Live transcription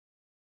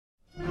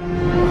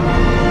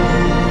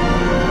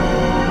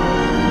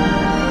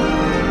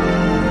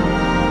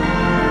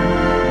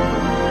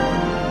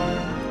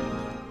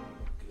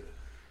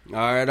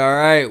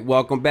right,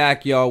 welcome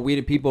back, y'all. We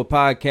the People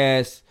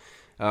Podcast,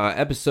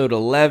 episode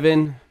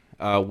 11.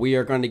 We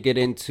are going to get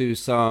into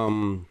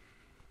some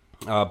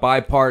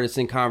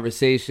bipartisan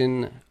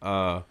conversation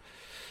on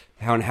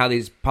how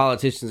these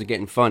politicians are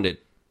getting funded.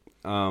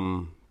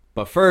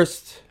 But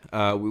first,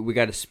 we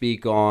got to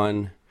speak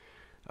on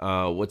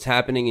what's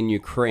happening in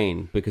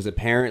Ukraine, because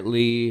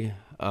apparently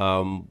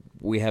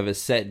we have a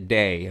set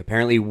day.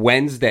 Apparently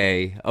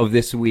Wednesday of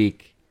this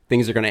week,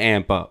 things are going to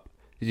amp up.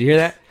 Did you hear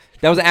that?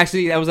 That was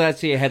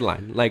actually a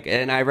headline.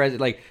 And I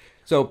read it.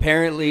 So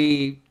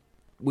apparently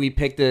we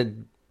picked a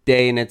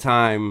day and a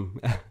time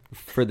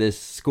for this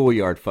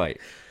schoolyard fight.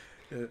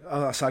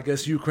 So I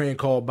guess Ukraine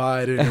called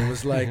Biden and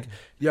was like,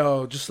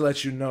 "Yo, just to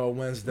let you know,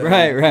 Wednesday,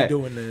 right. we're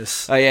doing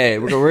this." Oh yeah,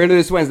 we're gonna do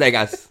this Wednesday,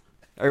 guys.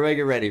 Everybody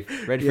get ready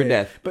for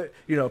death. But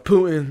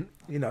Putin,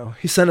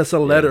 he sent us a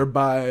letter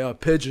by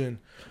pigeon.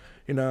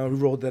 We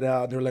rolled it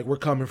out. They're like, "We're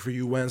coming for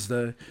you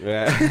Wednesday."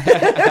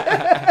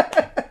 Yeah.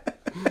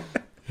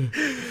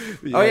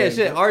 Oh yeah,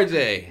 shit.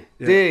 RJ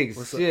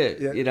Diggs, shit.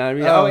 Yeah. You know what I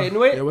mean? Oh wait,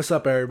 wait. Yeah, what's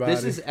up, everybody?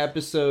 This is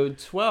episode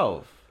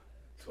 12.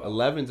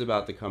 11's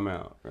about to come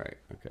out. Right.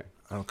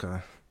 Okay.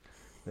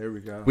 There we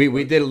go.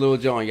 We did a little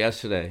John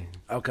yesterday.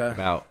 Okay.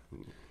 About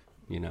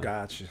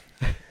Gotcha.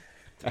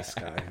 This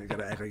guy, you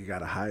gotta act like you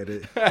gotta hide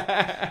it.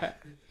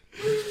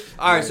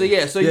 All right. So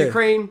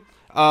Ukraine,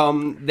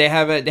 they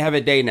have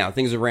a day now.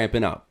 Things are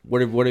ramping up.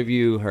 What have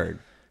you heard?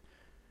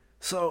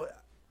 So,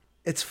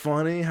 it's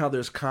funny how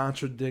there's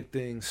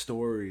contradicting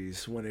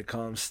stories when it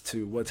comes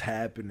to what's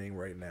happening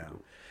right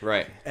now.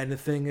 Right. And the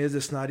thing is,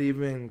 it's not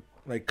even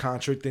like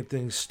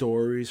contradicting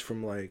stories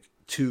from like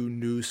two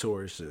news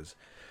sources.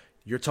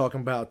 You're talking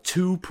about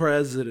two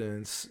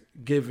presidents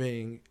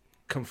giving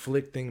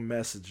conflicting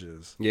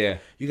messages. Yeah.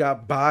 You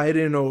got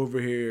Biden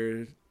over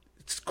here,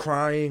 it's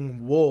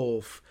crying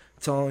wolf,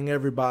 telling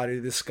everybody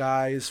the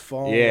sky is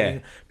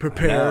falling,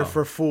 prepare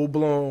for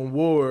full-blown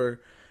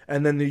war.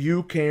 And then the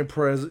Ukraine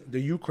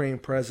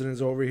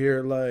president's over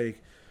here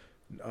like,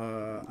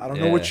 I don't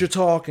know what you're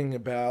talking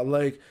about.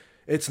 Like,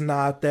 it's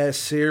not that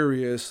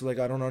serious. Like,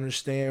 I don't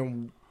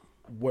understand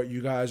what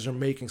you guys are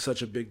making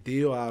such a big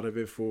deal out of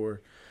it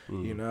for,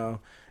 And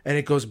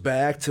it goes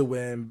back to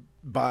when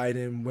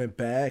Biden went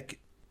back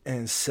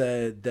and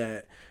said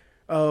that,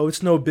 oh,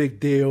 it's no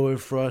big deal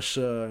if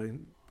Russia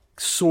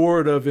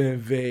sort of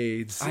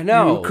invades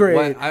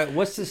Ukraine.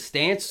 What's the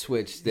stance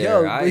switch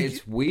there?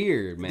 It's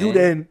weird, man. Dude,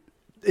 and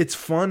it's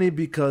funny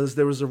because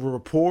there was a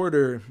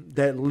reporter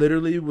that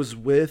literally was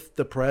with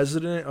the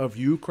president of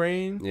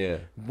Ukraine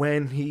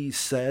when he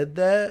said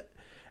that.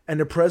 And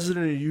the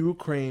president of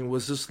Ukraine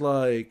was just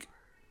like,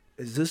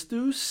 is this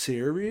dude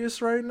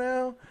serious right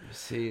now?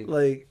 See,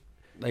 like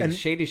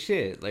shady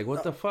shit. Like,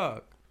 what the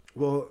fuck?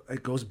 Well,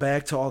 it goes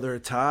back to all their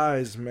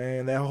ties,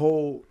 man. That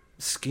whole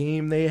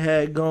scheme they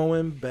had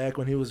going back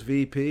when he was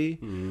VP,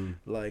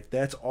 like,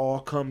 that's all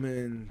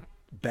coming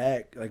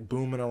back, like,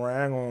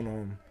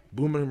 boomeranging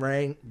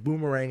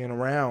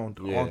around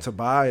onto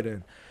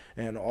Biden,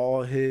 and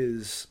all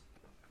his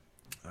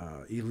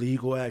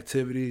illegal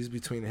activities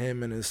between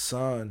him and his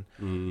son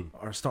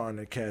are starting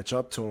to catch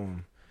up to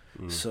him.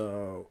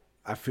 So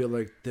I feel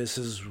like this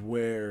is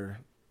why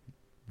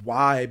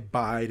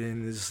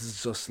Biden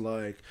is just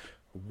like,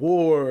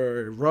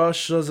 war,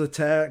 Russia's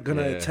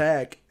gonna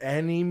attack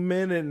any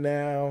minute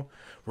now.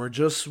 We're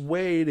just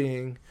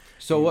waiting.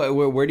 So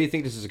where do you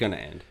think this is gonna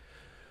end?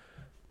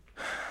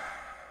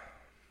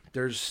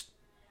 There's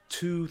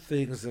two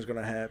things that's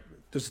gonna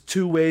happen. There's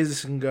two ways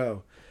this can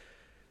go.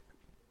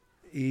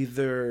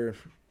 Either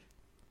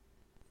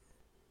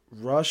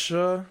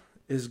Russia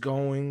is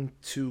going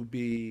to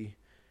be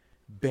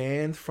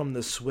banned from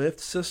the SWIFT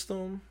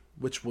system,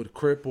 which would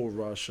cripple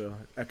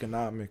Russia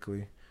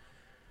economically,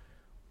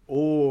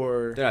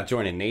 or they're not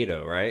joining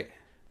NATO, right?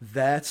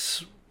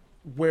 That's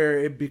where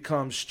it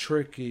becomes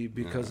tricky,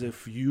 because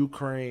if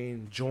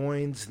Ukraine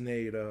joins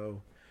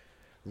NATO,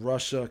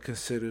 Russia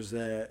considers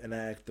that an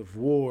act of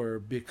war,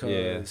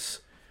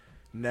 because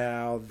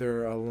now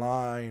they're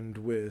aligned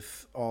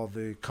with all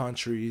the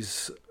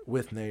countries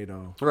with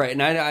NATO. Right,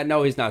 and I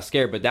know he's not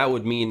scared, but that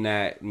would mean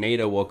that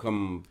NATO will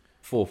come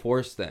full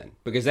force then.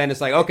 Because then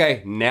it's like,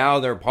 okay, now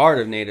they're part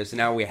of NATO, so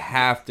now we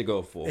have to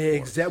go full force.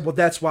 Exactly. Well,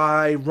 that's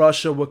why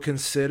Russia would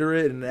consider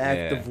it an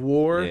act of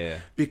war. Yeah.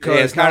 Because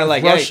it's kind of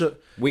like, Russia, hey,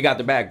 we got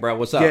the back, bro.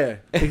 What's up? Yeah,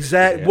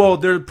 exactly. Well,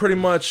 they're pretty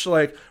much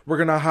like, we're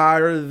going to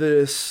hire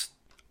this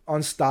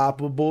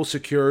unstoppable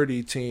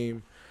security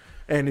team,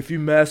 and if you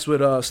mess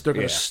with us, they're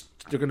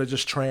gonna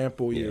just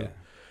trample you.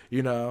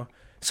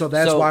 So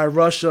that's why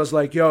Russia's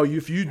like, yo,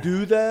 if you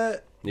do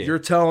that, you're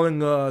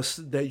telling us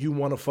that you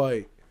want to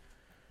fight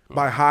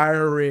by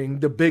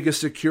hiring the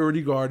biggest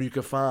security guard you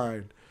could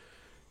find.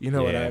 You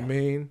know what I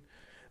mean?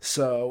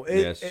 So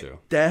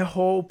that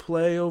whole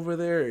play over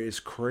there is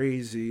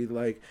crazy.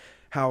 Like,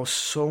 how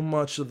so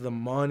much of the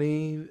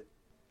money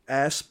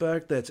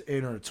aspect that's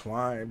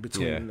intertwined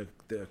between the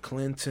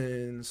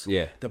Clintons,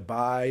 the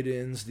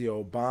Bidens, the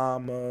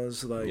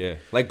Obamas,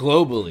 like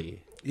globally.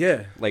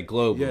 Like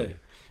globally.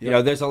 You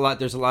know, there's a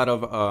lot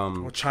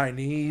of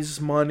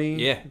Chinese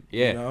money. Yeah,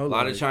 you know, a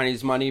lot of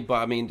Chinese money, but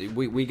I mean,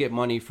 we get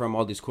money from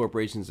all these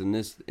corporations in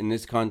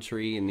this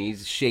country and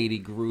these shady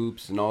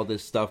groups and all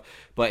this stuff,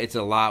 but it's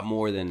a lot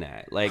more than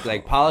that.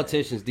 Like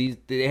politicians,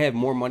 they have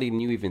more money than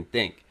you even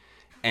think.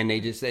 And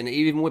they just, and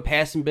even with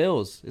passing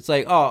bills, it's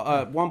like,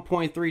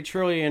 1.3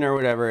 trillion or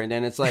whatever, and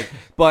then it's like,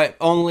 but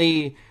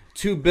only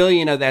 2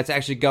 billion of that's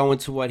actually going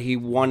to what he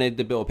wanted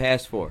the bill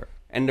passed for.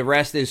 And the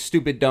rest is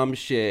stupid, dumb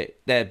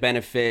shit that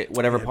benefit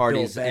whatever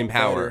party's in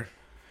power. Better.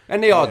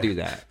 And they all do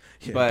that.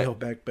 Yeah, but, build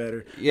back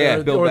better. Yeah,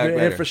 build back better. Or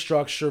the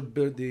infrastructure.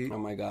 Oh,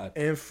 my God.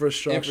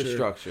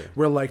 Infrastructure.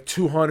 Where like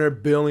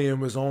 200 billion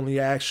was only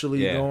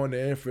actually going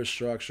to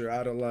infrastructure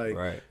out of like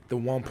the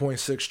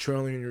 1.6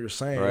 trillion you were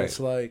saying. Right. It's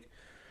like,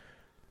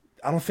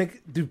 I don't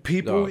think, do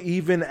people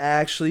even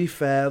actually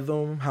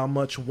fathom how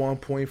much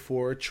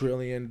 $1.4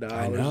 trillion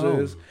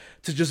is?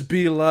 To just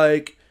be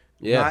like,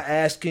 not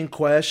asking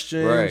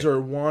questions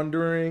or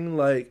wondering,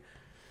 like,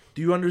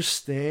 do you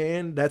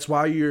understand? That's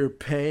why you're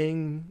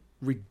paying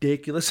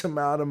ridiculous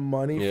amount of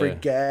money for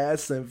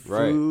gas and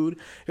food,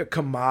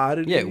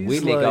 commodities. Yeah, we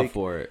make up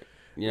for it.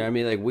 You know what I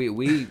mean?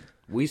 Like,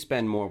 we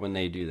spend more when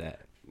they do that.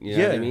 You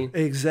know what I mean?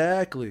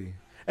 Exactly.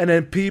 And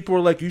then people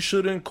are like, you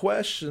shouldn't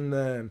question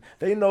them.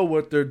 They know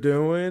what they're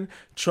doing.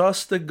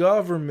 Trust the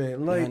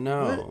government. Like, I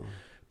know. What?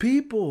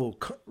 People,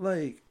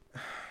 like,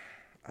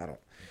 I don't.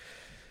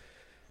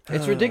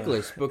 It's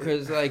ridiculous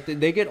because like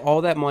they get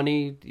all that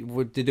money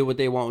to do what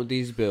they want with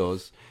these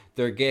bills.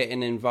 They're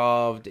getting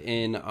involved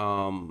in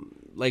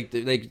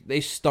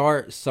they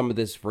start some of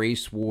this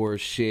race war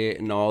shit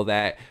and all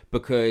that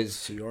because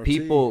CRT.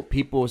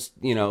 people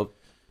you know,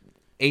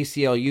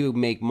 ACLU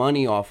make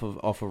money off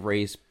of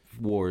race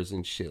wars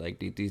and shit, like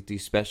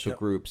these special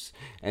groups,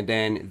 and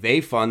then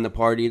they fund the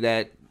party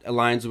that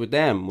aligns with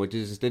them, which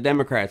is the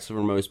Democrats for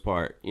the most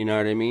part. You know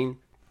what I mean?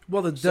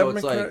 Well, the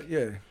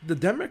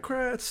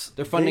Democrats,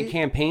 they're funding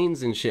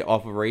campaigns and shit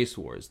off of race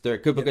wars.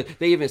 Because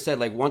they even said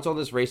like once all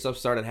this race stuff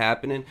started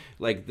happening,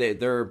 like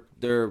their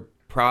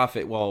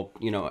profit, well,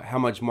 you know, how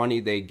much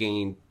money they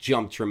gain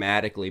jumped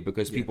dramatically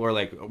because people are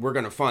like, we're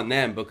going to fund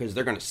them because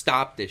they're going to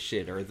stop this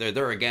shit or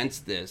they're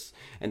against this.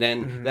 And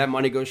then that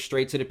money goes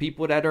straight to the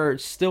people that are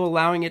still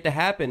allowing it to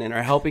happen and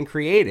are helping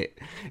create it.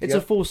 It's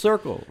a full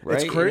circle,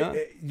 right? It's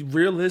crazy. You know?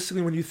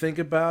 Realistically, when you think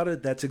about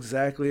it, that's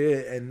exactly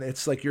it. And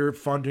it's like you're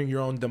funding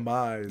your own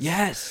demise.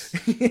 Yes.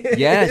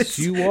 Yes,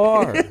 you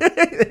are.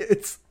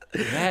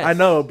 I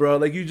know, bro.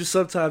 Like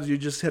sometimes you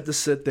just have to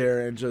sit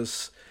there and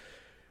just,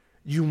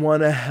 you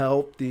want to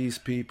help these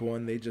people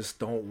and they just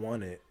don't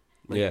want it.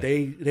 Like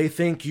they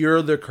think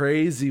you're the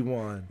crazy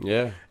one.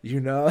 Yeah. You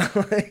know?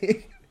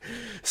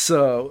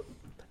 So,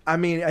 I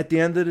mean, at the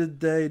end of the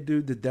day,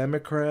 dude, the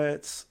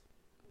Democrats,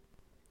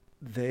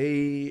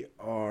 they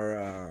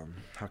are,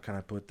 how can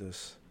I put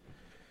this?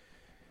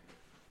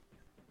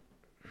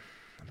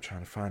 I'm trying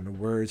to find the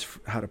words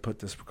for how to put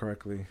this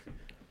correctly.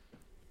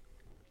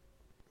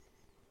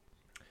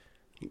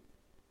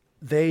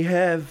 They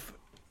have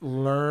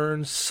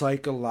learn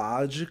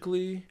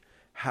psychologically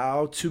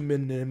how to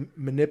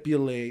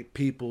manipulate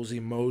people's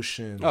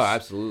emotions. Oh,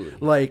 absolutely.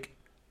 Like,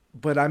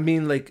 but I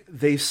mean, like,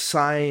 they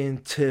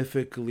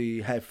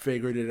scientifically have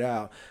figured it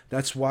out.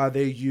 That's why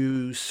they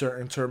use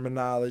certain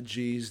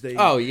terminologies.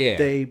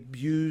 They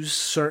use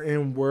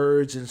certain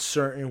words in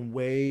certain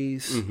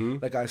ways.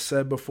 Like I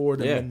said before,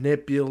 to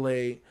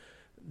manipulate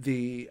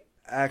the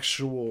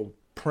actual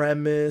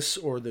premise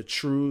or the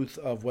truth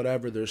of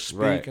whatever they're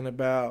speaking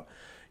about.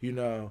 You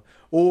know,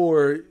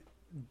 or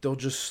they'll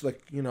just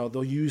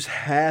they'll use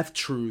half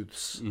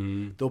truths.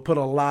 They'll put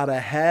a lot of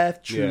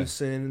half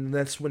truths in, and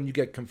that's when you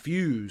get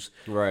confused.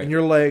 Right. And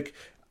you're like,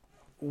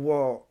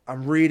 well,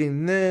 I'm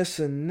reading this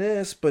and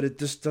this, but it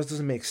just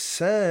doesn't make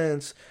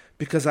sense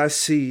because I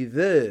see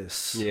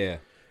this. Yeah.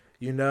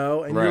 You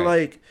know, and you're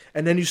like,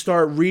 and then you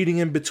start reading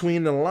in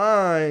between the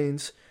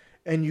lines,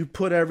 and you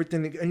put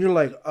everything, and you're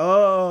like,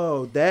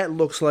 oh, that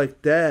looks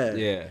like that.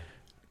 Yeah.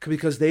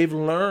 Because they've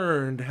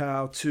learned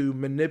how to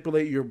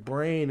manipulate your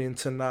brain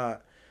into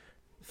not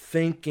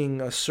thinking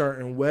a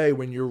certain way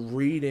when you're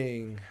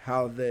reading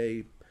how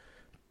they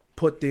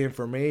put the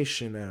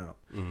information out.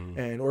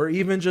 And or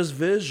even just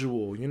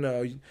visual. You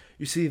know,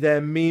 you see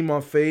that meme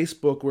on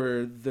Facebook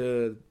where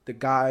the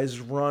guy's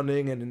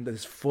running and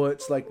his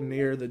foot's like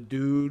near the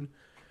dude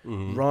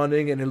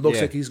running and it looks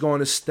like he's going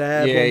to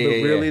stab him,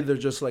 but really they're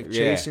just like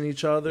chasing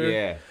each other.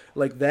 Yeah.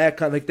 Like that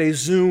kind, like they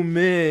zoom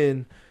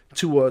in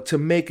to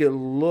make it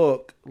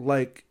look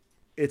like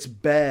it's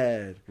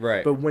bad.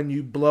 Right. But when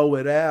you blow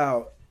it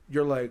out,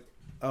 you're like,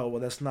 oh,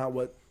 well, that's not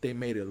what they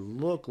made it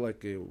look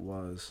like it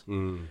was.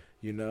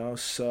 You know?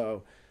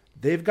 So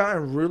they've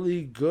gotten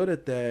really good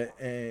at that,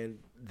 and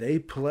they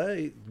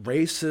play.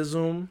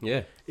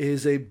 Racism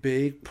is a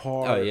big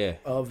part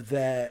of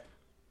that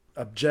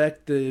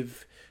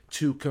objective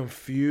to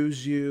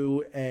confuse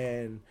you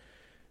and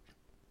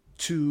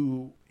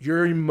to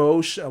your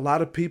emotion. A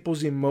lot of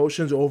people's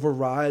emotions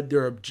override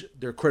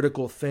their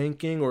critical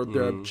thinking or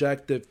their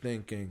objective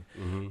thinking,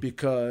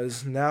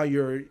 because now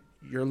you're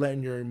you're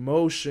letting your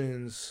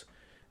emotions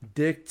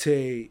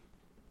dictate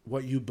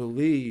what you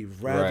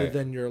believe rather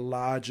than your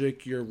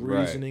logic, your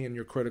reasoning, and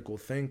your critical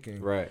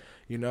thinking. Right.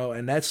 You know,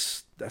 and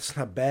that's not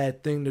a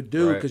bad thing to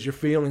do because your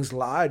feelings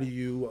lie to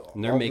you all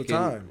the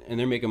time. And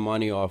they're making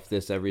money off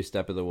this every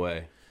step of the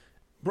way.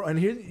 Bro, and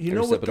here, you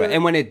know what?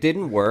 And when it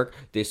didn't work,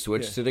 they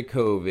switched to the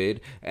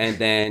COVID, and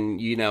then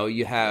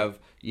you have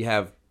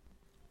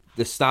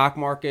the stock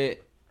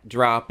market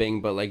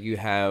dropping, but like you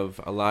have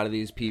a lot of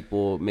these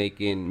people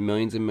making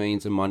millions and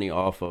millions of money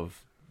off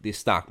of the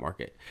stock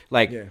market.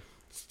 Like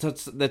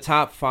the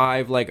top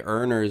 5 like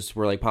earners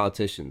were like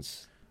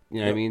politicians.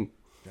 You know what I mean?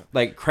 Yep.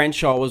 Like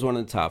Crenshaw was one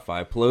of the top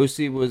 5.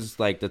 Pelosi was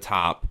like the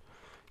top.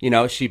 You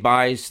know, she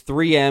buys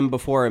 3M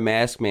before a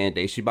mask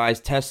mandate. She buys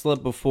Tesla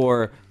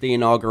before the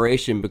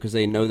inauguration because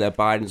they know that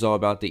Biden's all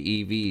about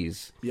the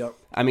EVs. Yep.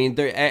 I mean,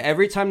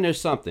 every time there's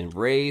something,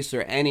 race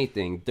or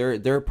anything,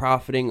 they're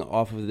profiting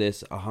off of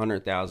this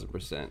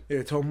 100,000%.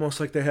 It's almost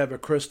like they have a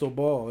crystal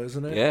ball,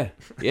 isn't it?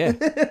 Yeah,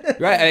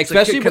 right.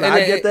 Especially, can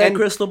I get that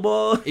crystal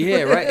ball?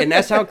 Yeah, right. And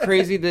that's how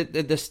crazy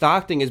the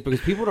stock thing is,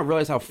 because people don't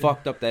realize how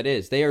fucked up that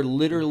is. They are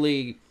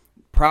literally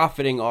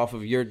profiting off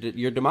of your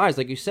demise,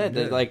 like you said.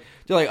 They're like,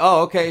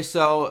 oh, okay,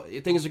 so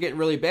things are getting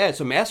really bad,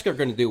 so masks are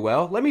going to do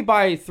well. Let me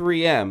buy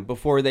 3M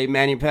before they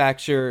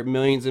manufacture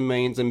millions and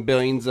millions and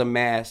billions of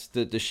masks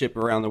to ship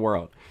around the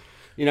world.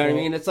 You know what I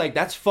mean? It's like,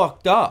 that's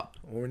fucked up.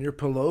 When you're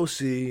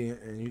Pelosi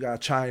and you got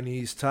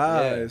Chinese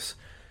ties,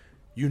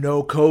 you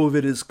know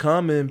COVID is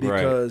coming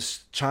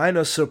because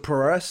China's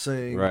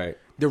suppressing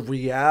the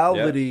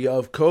reality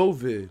of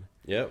COVID.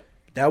 Yep.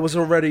 That was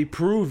already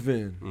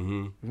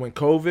proven. When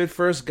COVID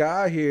first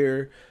got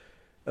here,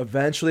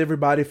 eventually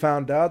everybody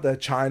found out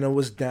that China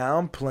was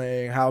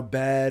downplaying how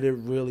bad it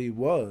really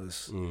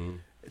was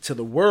to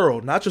the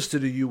world, not just to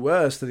the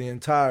U.S., to the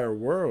entire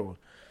world.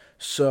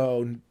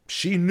 So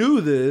she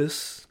knew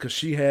this because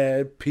she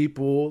had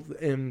people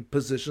in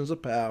positions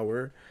of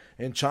power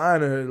in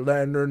China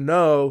letting her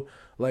know,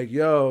 like,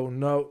 yo,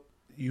 no,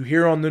 you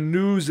hear on the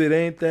news it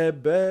ain't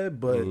that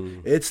bad, but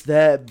it's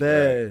that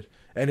bad. Right.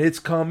 And it's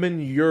coming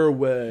your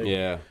way.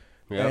 Yeah.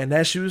 Yep. And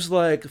then she was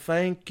like,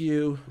 thank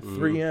you,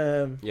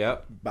 3M.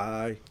 Yep.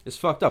 Bye. It's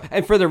fucked up.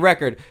 And for the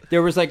record,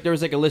 there was like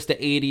a list of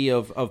 80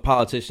 of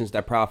politicians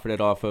that profited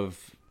off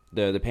of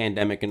the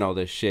pandemic and all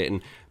this shit.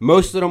 And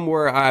most of them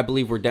were, I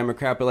believe, were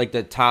Democrat, but like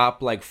the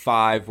top like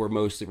 5 were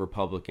mostly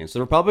Republicans. So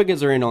the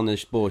Republicans are in on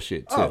this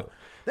bullshit too.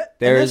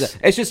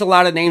 It's just a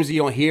lot of names that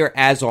you don't hear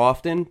as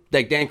often.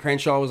 Like Dan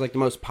Crenshaw was like the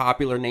most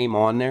popular name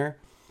on there.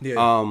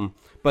 Yeah.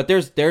 But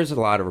there's a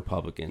lot of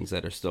Republicans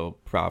that are still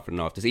profiting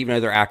off this, even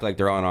though they act like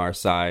they're on our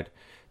side.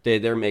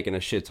 They're making a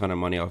shit ton of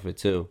money off it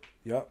too.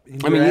 Yep.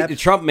 I mean,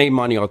 Trump made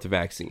money off the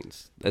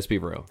vaccines. Let's be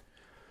real.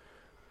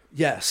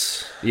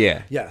 Yes.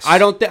 Yeah. Yes. I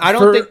don't think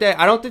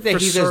that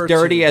he's as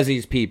dirty as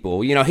these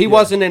people. You know, he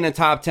wasn't in the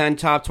top 10,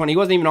 top 20. He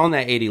wasn't even on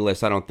that 80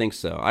 list. I don't think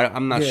so.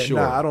 I'm not sure.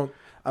 Nah, I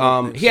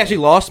don't think he actually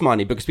lost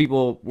money because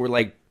people were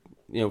like,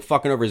 you know,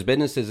 fucking over his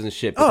businesses and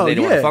shit, but they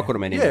don't want to fuck with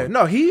him anymore. Yeah,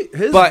 no, he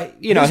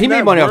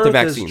made money off the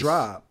vaccines.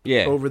 Dropped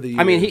over the years.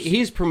 I mean,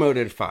 he's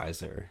promoted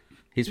Pfizer.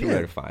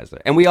 Pfizer,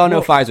 and we all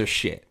know Pfizer's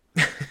shit.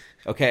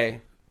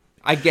 Okay,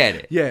 I get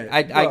it. Yeah,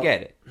 I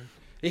get it.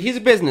 He's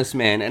a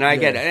businessman, and I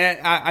get it.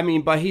 And I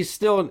mean, but he's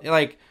still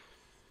like,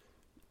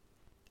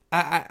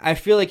 I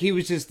feel like he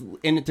was just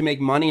in it to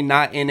make money,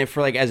 not in it for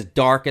like as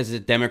dark as the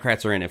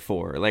Democrats are in it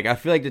for. Like, I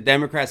feel like the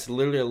Democrats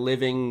literally are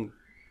living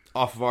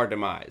off of our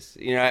demise,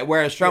 you know.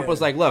 Whereas Trump was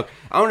like, "Look,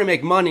 I want to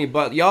make money,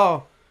 but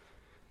y'all,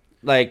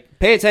 like,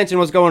 pay attention to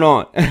what's going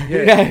on."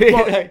 Yeah,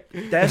 well,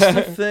 that's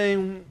the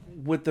thing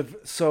with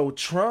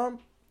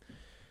Trump.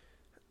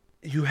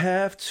 You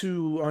have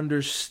to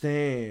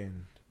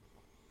understand.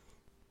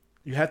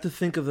 You have to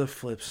think of the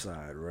flip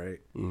side, right?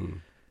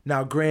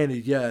 Now,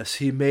 granted, yes,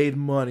 he made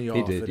money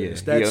off of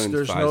this.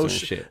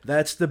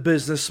 That's the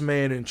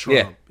businessman in Trump.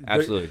 Yeah,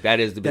 absolutely.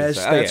 That is the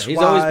business. He's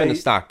always been a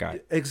stock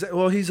guy.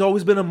 Well, he's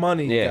always been a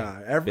money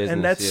guy.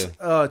 And that's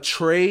a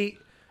trait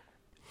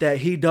that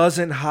he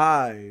doesn't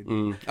hide.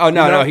 Oh,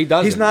 no, he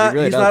doesn't. He's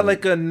not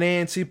like a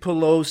Nancy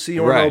Pelosi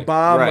or an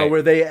Obama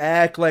where they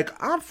act like,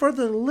 I'm for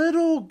the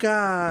little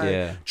guy.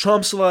 Yeah.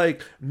 Trump's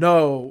like,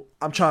 no,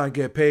 I'm trying to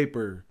get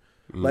paper.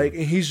 Like,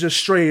 and he's just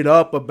straight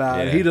up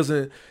about it. He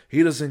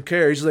doesn't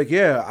care. He's like,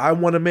 yeah, I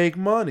want to make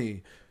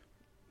money.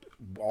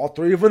 All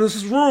 3 of us in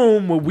this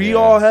room, will we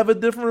all have a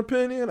different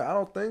opinion? I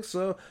don't think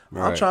so.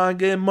 I'm trying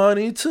to get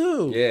money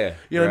too. Yeah.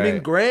 You know what I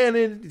mean?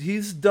 Granted,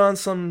 he's done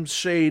some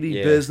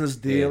shady business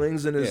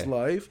dealings in his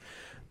life,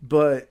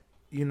 but,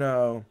 you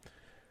know,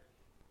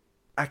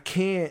 I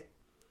can't.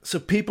 So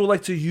people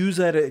like to use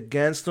that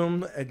against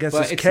him, against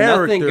his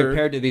character. It's nothing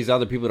compared to these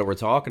other people that we're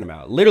talking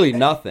about. Literally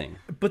nothing.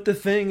 But the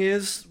thing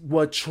is,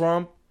 what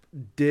Trump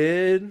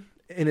did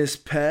in his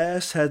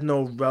past had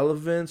no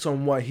relevance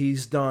on what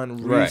he's done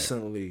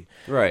recently.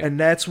 Right. And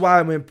that's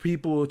why when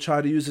people try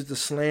to use it to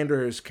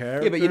slander his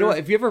character. Yeah, but you know what?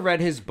 If you ever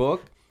read his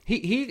book,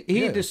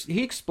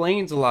 He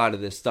explains a lot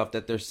of this stuff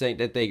that they're saying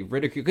that they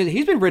ridicule, because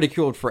he's been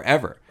ridiculed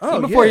forever. Oh,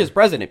 even before yeah. he was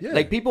president. Yeah.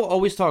 Like, people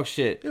always talk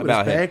shit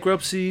about him.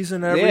 Bankruptcies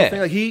and everything.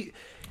 Yeah. Like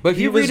But if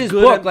you read his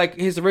book, like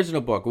his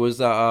original book was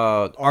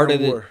Art of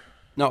the War.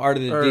 No, Art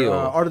of the Deal.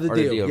 Art of the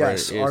Deal.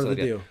 Yes, right? Art of the like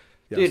Deal.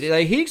 Yes. Dude,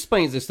 like, he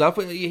explains this stuff.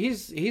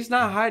 He's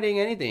not hiding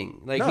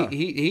anything. Like, No.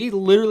 he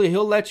literally,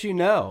 he'll let you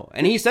know.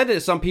 And he said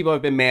that some people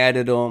have been mad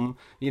at him.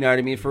 You know what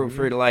I mean? For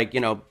like, you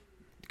know,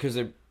 because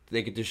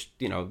they could just,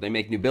 you know, they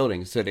make new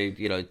buildings, so they,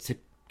 you know, to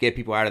get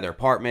people out of their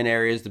apartment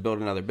areas to build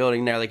another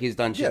building there. Like, he's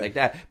done shit like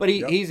that. But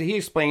he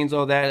explains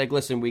all that. Like,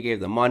 listen, we gave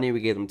them money,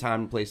 we gave them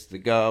time and places to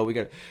go.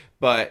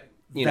 But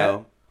you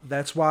know.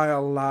 That's why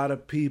a lot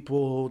of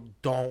people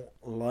don't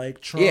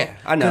like Trump. Yeah,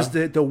 I know.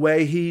 Because the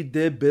way he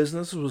did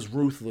business was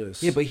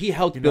ruthless. Yeah, but he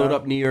helped build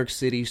up New York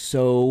City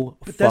so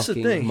but that's the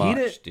fucking thing.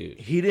 much, dude.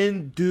 He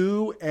didn't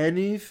do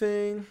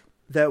anything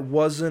that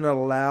wasn't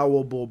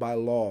allowable by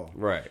law.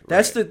 Right.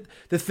 That's the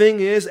thing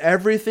is,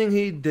 everything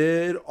he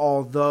did,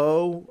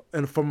 although,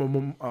 and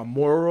from a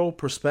moral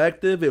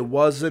perspective, it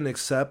wasn't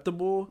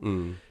acceptable,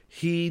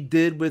 he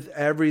did with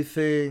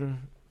everything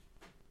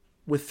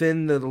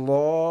within the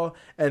law,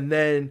 and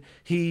then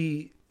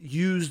he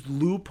used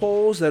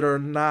loopholes that are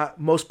not,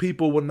 most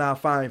people would not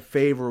find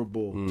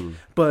favorable.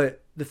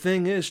 But the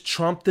thing is,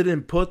 Trump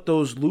didn't put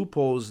those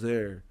loopholes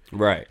there.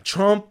 Right.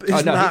 Trump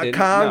is not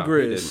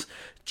Congress. No,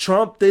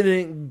 Trump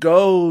didn't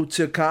go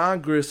to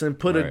Congress and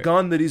put a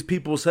gun to these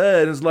people's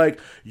head. It's like,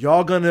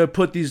 y'all gonna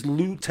put these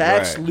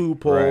tax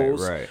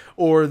loopholes,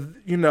 or,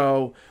 you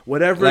know,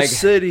 whatever, like,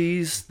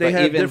 cities, they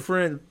have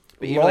different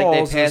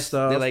laws and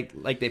stuff.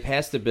 They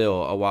passed a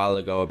bill a while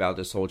ago about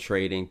this whole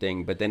trading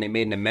thing, but then they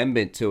made an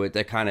amendment to it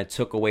that kind of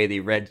took away the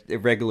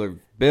irregular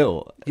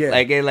bill. Yeah.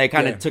 Like, it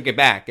kind of took it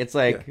back. It's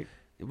like... Yeah.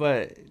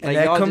 But like, and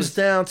that comes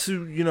down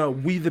to, you know,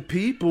 we the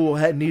people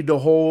need to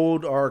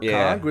hold our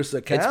Congress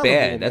accountable. It's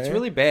bad. Man. That's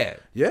really bad.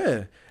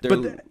 Yeah,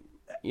 but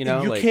you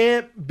know, you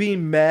can't be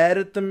mad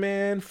at the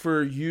man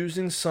for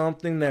using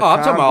something that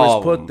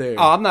Congress put there.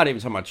 Oh, I'm not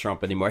even talking about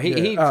Trump anymore.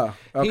 He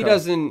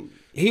doesn't.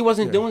 He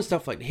wasn't doing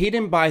stuff like, he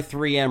didn't buy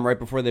 3M right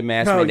before the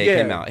mask mandate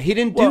came out. He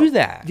didn't do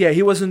that. Yeah,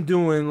 he wasn't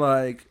doing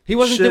like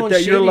doing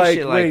that. You're like,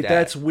 shit wait, that.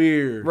 That's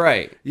weird.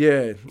 Right.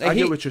 Yeah, I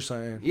get what you're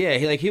saying. Yeah,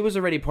 he was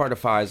already part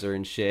of Pfizer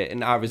and shit,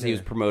 and obviously he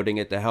was promoting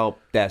it to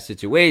help that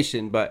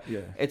situation. But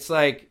it's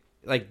like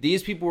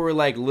these people were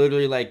like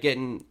literally like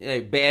getting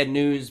like bad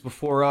news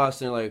before us,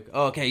 and they're like,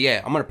 oh, okay,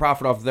 yeah, I'm gonna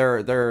profit off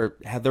their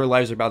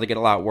lives are about to get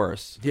a lot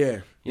worse.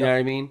 Yeah, you know what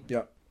I mean?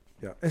 Yeah.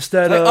 Yeah.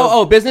 Instead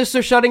of business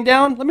are shutting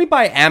down. Let me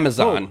buy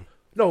Amazon.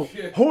 No,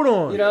 hold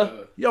on. You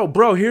know, yo,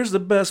 bro. Here's the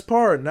best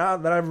part. Now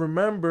that I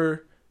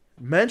remember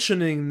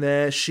mentioning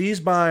that, she's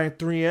buying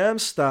 3M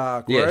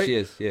stock. Right? Yeah, she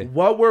is. Yeah.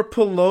 What were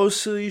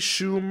Pelosi,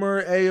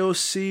 Schumer,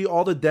 AOC,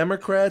 all the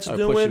Democrats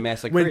doing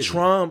when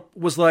Trump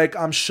was like,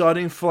 "I'm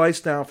shutting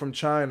flights down from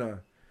China"?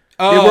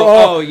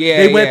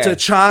 They went to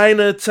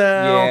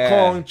Chinatown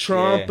calling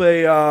Trump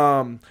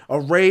a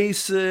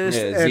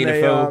racist and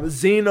a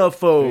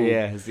xenophobe.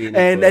 Yeah, xenophobe.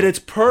 And that it's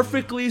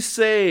perfectly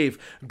safe.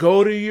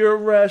 Go to your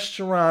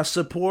restaurant,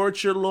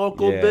 support your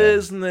local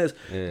business,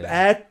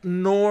 act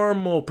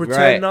normal,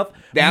 pretend nothing.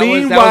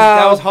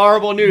 That was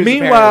horrible news.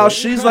 Meanwhile,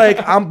 she's like,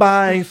 I'm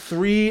buying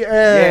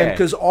 3M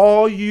because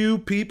all you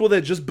people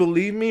that just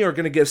believe me are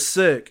gonna get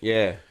sick.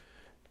 Yeah.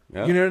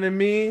 Yep. You know what I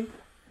mean?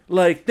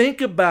 Like,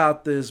 think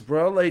about this,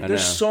 bro. Like,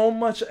 there's so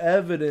much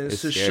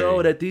evidence to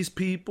show that these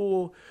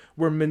people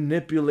were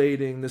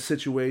manipulating the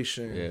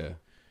situation. Yeah,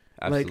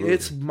 absolutely. Like,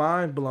 it's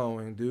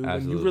mind-blowing, dude.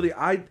 Absolutely. And you really,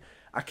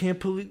 I can't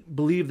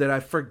believe that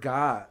I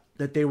forgot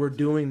that they were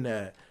doing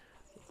that.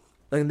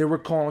 Like, they were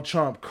calling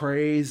Trump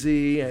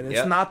crazy, and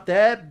it's not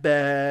that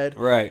bad.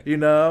 Right. You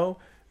know?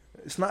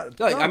 It's not,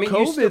 like, I mean,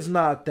 COVID's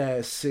not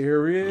that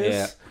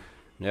serious.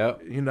 Yeah.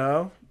 Yep. You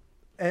know?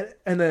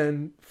 And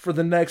then for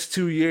the next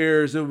 2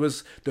 years, it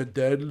was the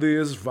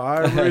deadliest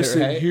virus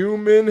in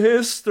human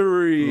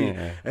history.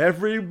 Yeah.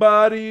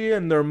 Everybody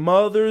and their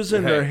mothers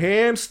and their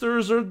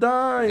hamsters are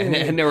dying.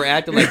 And they were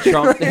acting like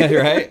Trump,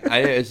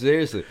 right?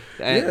 Seriously.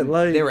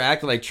 They were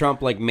acting like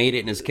Trump like made it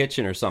in his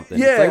kitchen or something.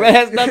 Yeah. It's like, that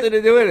has nothing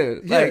to do with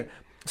it. Yeah.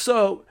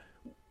 So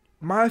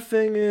my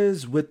thing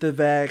is with the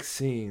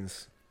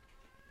vaccines,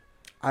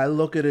 I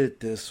look at it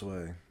this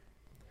way.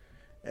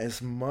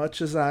 As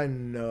much as I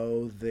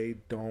know they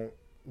don't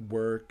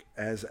work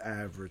as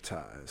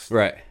advertised.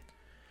 Right.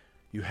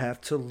 You have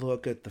to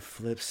look at the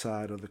flip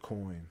side of the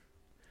coin.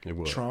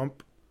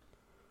 Trump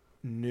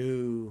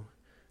knew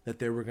that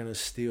they were going to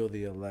steal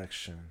the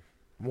election.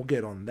 We'll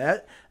get on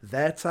that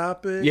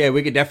topic. Yeah,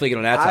 we could definitely get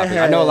on that topic.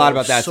 I know a lot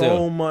about that too.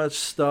 So much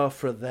stuff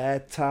for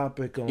that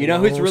topic alone. You know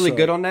who's really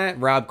good on that?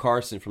 Rob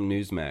Carson from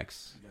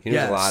Newsmax. He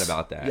knows a lot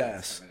about that.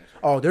 Yes.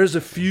 Oh, there's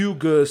a few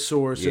good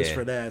sources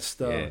for that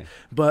stuff. Yeah.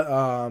 But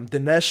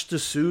Dinesh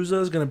D'Souza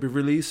is going to be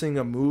releasing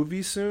a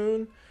movie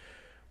soon.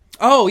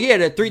 Oh, yeah,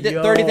 the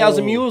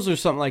 30,000 Mules or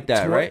something like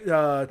that, right?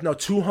 No,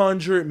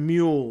 200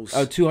 Mules.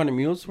 Oh, 200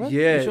 Mules? What?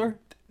 Yeah. You sure?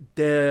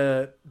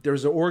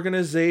 There's an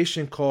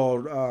organization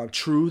called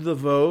True the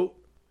Vote.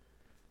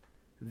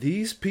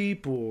 these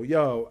people,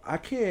 yo, I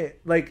can't,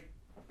 like,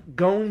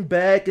 going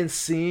back and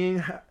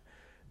seeing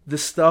the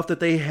stuff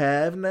that they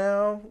have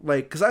now,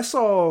 like, because I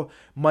saw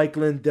Mike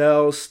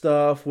Lindell's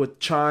stuff with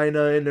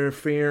China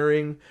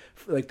interfering,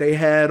 like they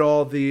had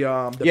all the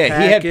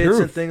packets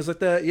and things like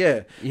that.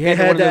 Yeah, he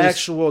had the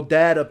actual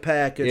data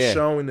package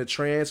showing the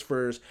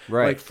transfers,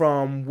 like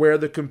from where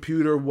the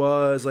computer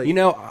was. Like,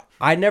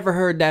 I never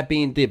heard that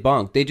being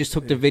debunked. They just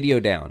took the video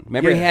down.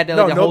 Remember, he had to,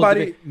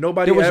 nobody.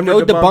 There was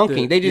no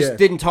debunking. They just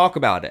didn't talk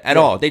about it at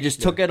all. They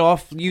just took it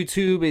off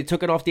YouTube. They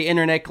took it off the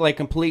internet, like,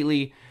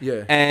 completely.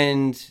 Yeah,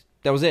 and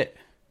that was it.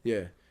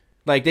 Yeah.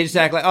 Like, they just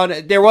act like, oh,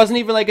 there wasn't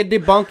even like a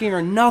debunking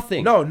or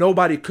nothing. No,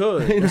 nobody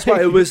could. That's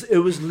why it was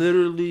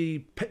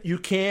literally, you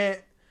can't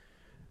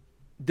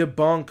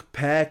debunk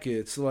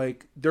packets.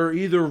 Like, they're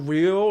either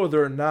real or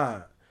they're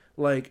not.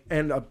 Like,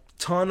 and a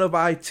ton of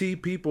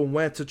IT people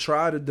went to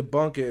try to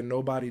debunk it and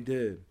nobody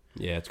did.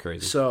 Yeah, it's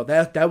crazy. So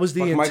that was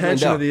the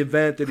intention of the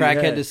event that crackhead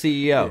he had. The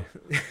CEO.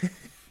 Yeah.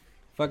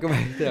 Fuck him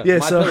right there. Yeah,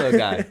 My Pillow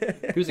guy.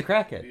 He was a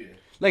crackhead. Yeah.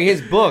 Like,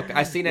 his book,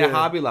 I seen it at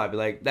Hobby Lobby.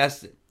 Like,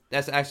 that's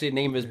actually the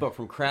name of his book,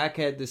 From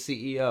Crackhead to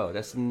CEO.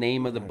 That's the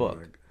name of the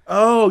book.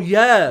 Oh,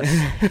 yes.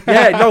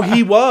 Yeah, no,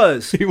 he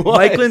was.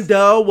 Mike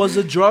Lindell was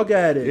a drug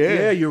addict.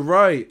 Yeah, you're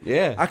right.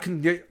 Yeah.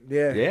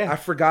 I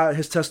forgot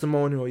his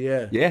testimonial,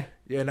 Yeah.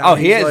 Yeah, now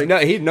he has shame,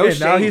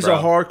 now he's bro.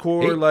 A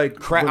hardcore,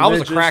 I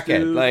was a crackhead.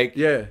 Dude. Like,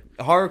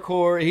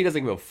 hardcore, he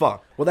doesn't give a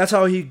fuck. Well, that's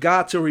how he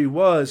got to where he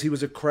was. He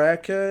was a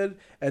crackhead,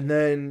 and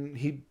then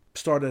he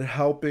started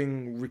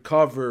helping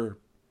recover,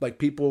 like,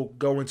 people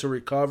go into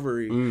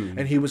recovery,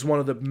 and he was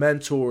one of the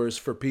mentors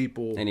for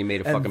people. And he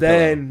made a fucking pillow.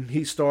 And then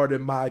he started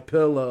My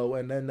Pillow,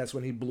 and then that's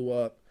when he blew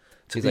up.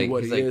 He's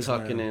like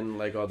tucking in,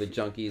 like, all the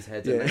junkies'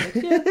 heads.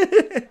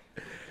 Yeah.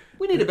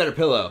 We need a better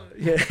pillow.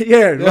 Yeah,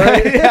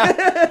 right?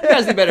 You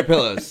guys need better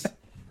pillows.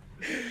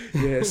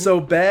 Yeah,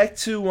 so back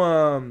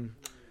to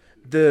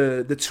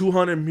the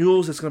 200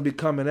 Mules that's going to be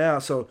coming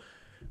out. So,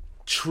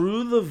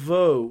 True the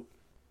Vote,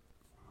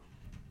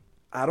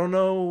 I don't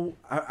know.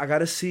 I got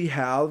to see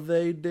how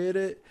they did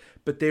it,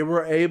 but they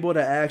were able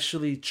to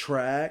actually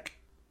track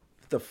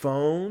the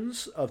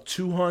phones of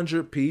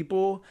 200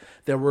 people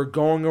that were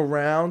going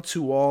around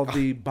to all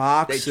the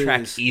boxes. They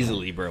track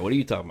easily, bro. What are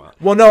you talking about?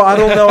 Well, no, I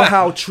don't know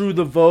how True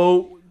the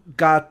Vote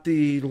got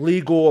the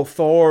legal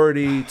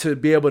authority to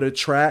be able to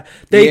track.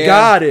 They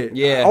got it.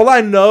 Yeah. All I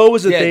know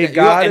is that they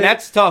got it. And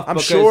that's tough. I'm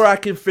sure I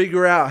can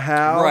figure out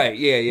how. Right,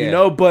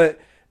 yeah.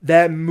 But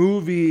that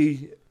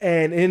movie...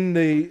 And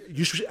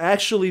you should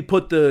actually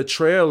put the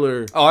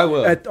trailer. Oh, I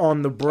will.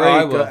 On the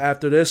break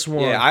after this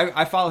one. Yeah,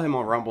 I follow him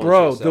on Rumble.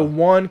 Bro, and shit, the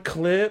one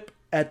clip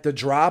at the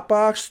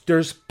Dropbox,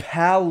 there's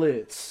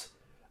pallets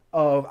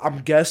of, I'm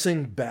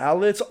guessing,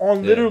 ballots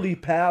on literally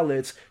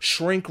pallets,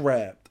 shrink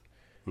wrapped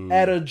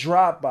at a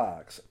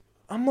Dropbox.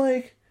 I'm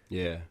like,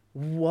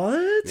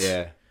 what?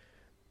 Yeah.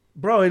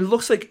 Bro, it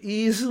looks like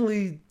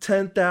easily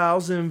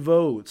 10,000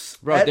 votes.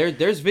 Bro,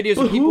 there's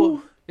videos of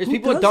people.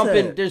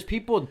 There's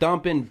people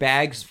dumping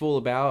bags full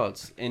of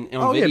ballots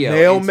on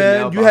video.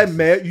 Mailmen. You had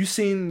mail. You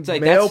seen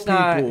mail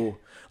people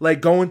like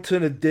going to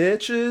the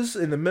ditches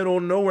in the middle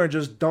of nowhere and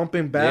just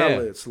dumping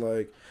ballots.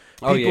 Like,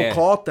 people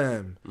caught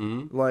them.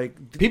 Mm-hmm.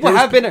 Like, people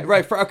have been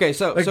right. So again,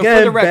 so for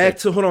the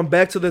record,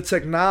 back to the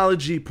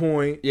technology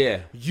point. Yeah,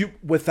 you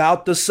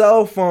without the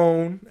cell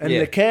phone and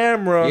the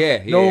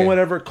camera, no one would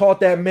ever caught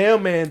that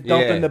mailman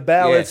dumping the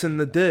ballots in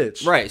the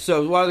ditch. Right.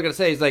 So what I was gonna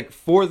say is, like,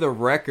 for the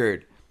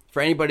record.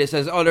 For anybody that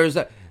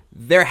says,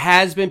 there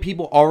has been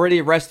people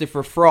already arrested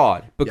for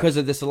fraud because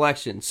of this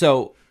election.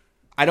 So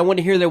I don't want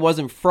to hear there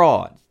wasn't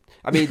fraud.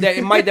 I mean,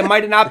 there might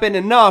have not been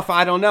enough.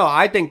 I don't know.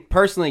 I think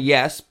personally,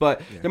 yes,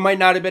 but there might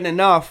not have been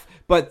enough.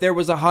 But there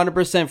was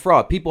 100%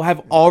 fraud. People have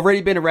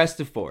already been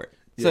arrested for it.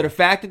 So the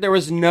fact that there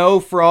was no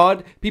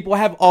fraud, people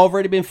have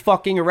already been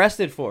fucking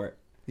arrested for it.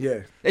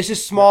 Yeah. It's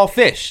just small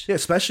fish. Yeah,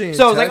 especially in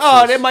So Texas. It's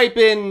like, there might have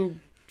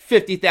been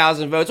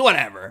 50,000 votes,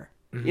 whatever.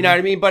 Mm-hmm. You know what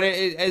I mean? But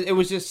it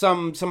was just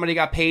somebody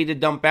got paid to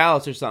dump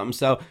ballots or something,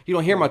 so you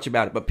don't hear much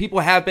about it. But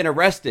people have been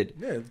arrested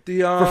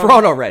for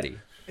fraud already.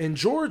 In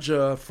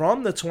Georgia,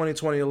 from the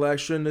 2020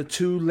 election, the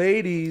two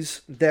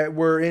ladies that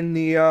were in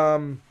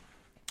the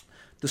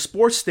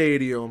sports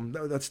stadium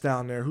that's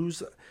down there,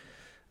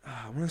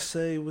 I want to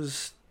say it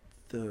was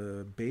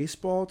the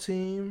baseball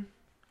team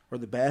or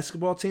the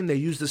basketball team. They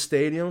used the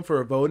stadium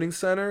for a voting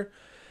center.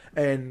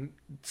 And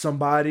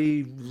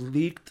somebody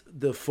leaked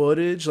the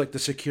footage, like the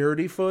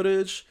security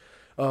footage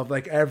of,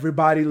 like,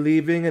 everybody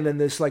leaving. And then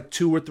this, like,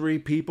 2 or 3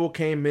 people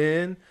came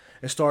in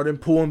and started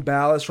pulling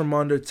ballots from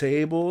under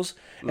tables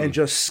and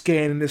just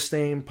scanning the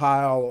same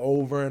pile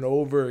over and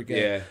over again.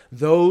 Yeah.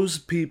 Those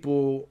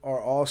people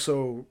are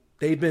also,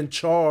 they've been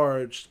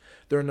charged.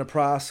 They're in the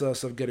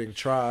process of getting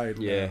tried.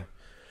 Yeah. Now.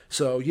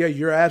 So, yeah,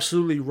 you're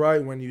absolutely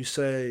right when you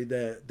say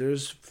that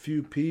there's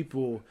few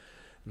people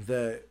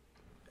that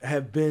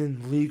have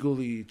been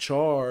legally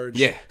charged.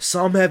 Yeah.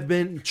 Some have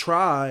been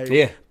tried.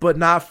 Yeah. But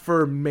not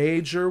for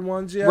major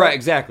ones yet. Right,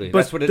 exactly. But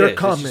that's what it they're is.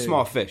 Coming. It's just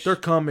small fish. They're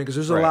coming because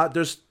there's a lot.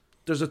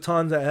 There's a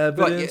ton of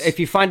evidence. But if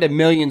you find 1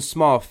 million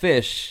small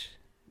fish,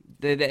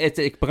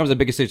 it becomes a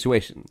bigger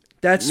situation.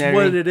 That's you know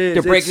what I mean? it is.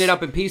 They're breaking it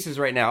up in pieces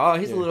right now. Oh,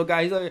 he's a little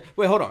guy. He's like,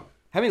 wait, hold on.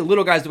 How many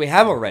little guys do we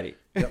have already?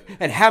 Yep.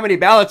 And how many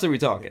ballots are we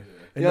talking?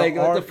 You're like,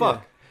 what the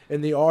fuck?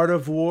 In the Art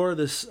of War,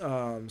 this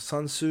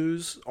Sun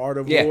Tzu's Art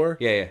of War.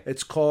 Yeah.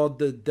 It's called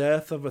The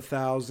Death of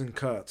 1,000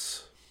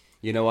 Cuts.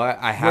 You know what?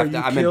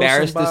 I'm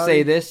embarrassed to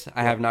say this.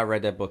 I have not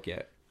read that book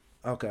yet.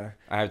 Okay.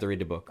 I have to read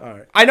the book. All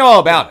right. I know all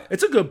about it.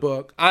 It's a good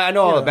book. I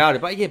know all about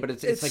it, but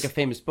it's like a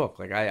famous book.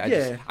 Like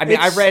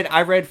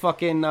I read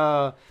fucking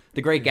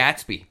The Great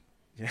Gatsby.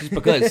 Just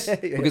because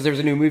there's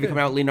a new movie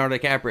coming out, Leonardo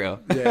DiCaprio.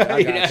 Yeah,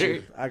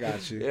 I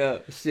got you. Yeah,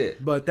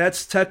 shit. But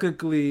that's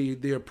technically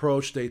the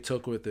approach they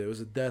took with it. It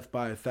was a death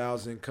by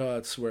 1,000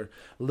 cuts, where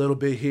a little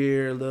bit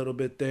here, a little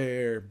bit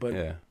there.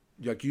 But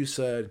like you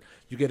said,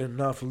 you get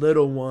enough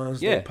little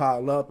ones that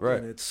pile up,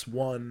 and it's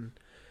one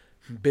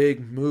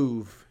big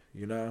move,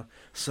 you know?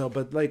 So,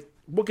 but like,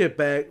 we'll get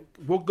back.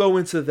 We'll go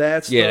into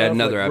that stuff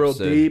another like,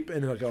 episode. Real deep.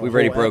 And like We've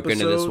already broke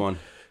into this one.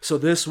 So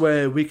this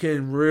way we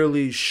can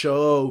really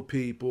show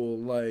people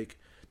like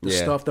the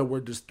stuff that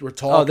we're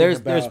talking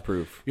about. There's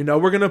proof. You know,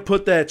 we're gonna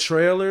put that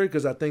trailer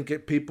because I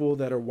think people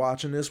that are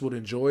watching this would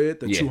enjoy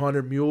it. The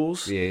 200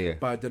 Mules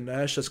by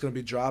Dinesh that's gonna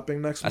be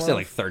dropping next month. I said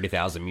like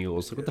 30,000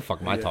 mules. What the fuck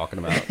am I talking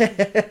about?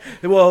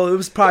 Well, it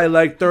was probably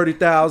like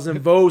 30,000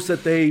 votes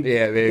that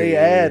they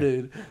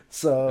added.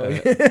 So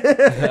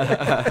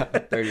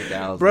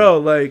 30,000, bro.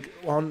 Like,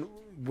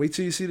 wait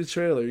till you see the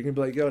trailer. You're gonna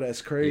be like, yo,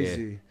 that's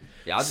crazy.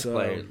 Yeah, I'll just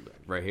play it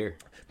right here.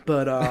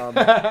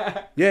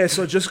 But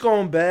so just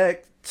going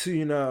back to,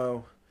 you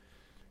know,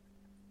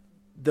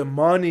 the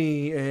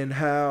money and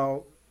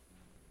how,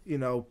 you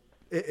know,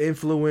 it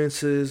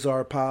influences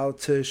our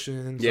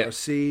politicians, our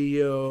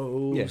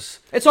CEOs. Yeah.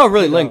 It's all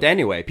really linked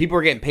anyway. People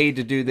are getting paid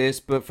to do this,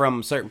 but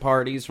from certain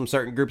parties, from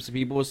certain groups of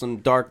people, some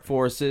dark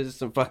forces,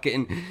 some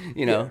fucking,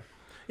 you know.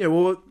 Yeah,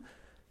 well,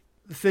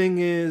 the thing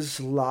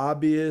is,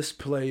 lobbyists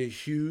play a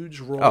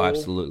huge role. Oh,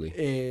 absolutely.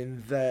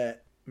 In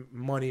that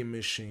money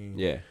machine.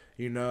 Yeah.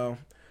 You know,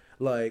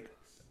 like,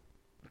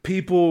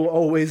 people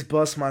always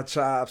bust my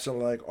chops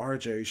and like,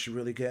 RJ, you should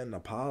really get into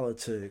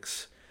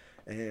politics.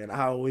 And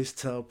I always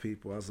tell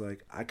people, I was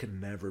like, I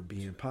could never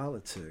be in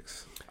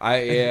politics.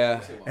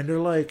 And they're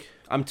like,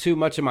 I'm too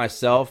much of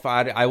myself.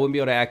 I wouldn't be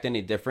able to act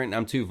any different.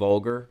 I'm too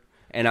vulgar.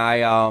 And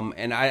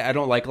I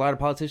don't like a lot of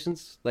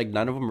politicians. Like,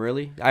 none of them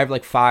really. I have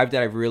like 5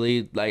 that I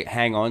really like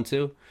hang on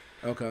to.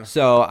 Okay.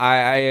 So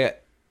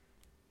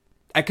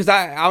because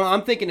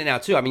I'm thinking it now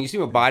too. I mean, you see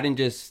what Biden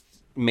just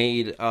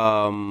made,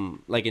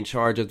 like in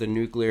charge of the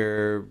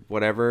nuclear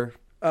whatever.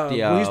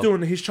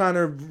 He's trying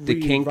to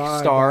the Kink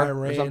Star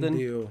or something.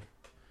 Deal.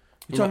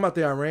 You talking about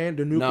the nuclear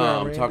Iran?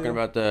 No, I'm talking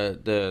about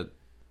the.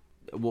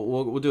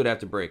 We'll do it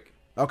after break.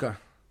 Okay,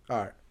 all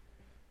right.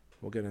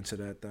 We'll get into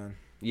that then.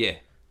 Yeah,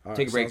 all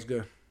take a break.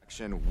 Sounds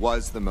good.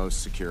 Was the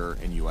most secure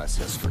in U.S.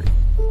 history.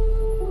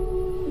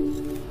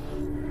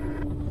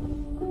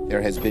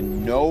 There has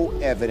been no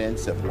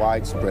evidence of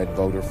widespread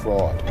voter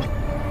fraud.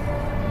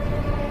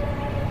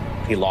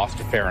 He lost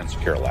a fair and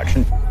secure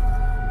election.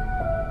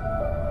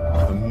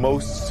 The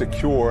most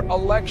secure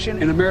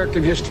election in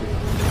American history.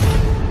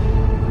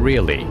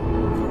 Really?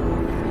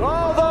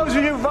 All those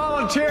of you who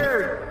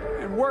volunteered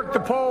and worked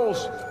the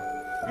polls,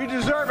 you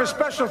deserve a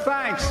special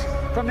thanks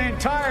from the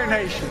entire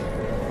nation.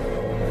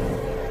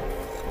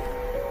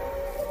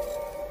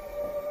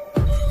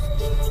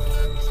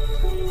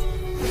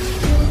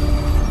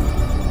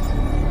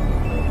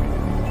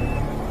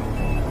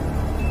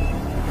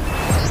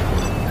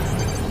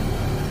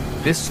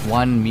 This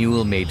one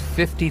mule made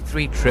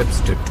 53 trips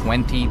to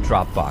 20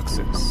 drop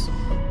boxes.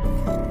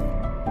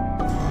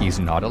 He's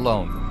not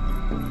alone.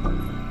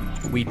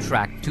 We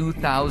tracked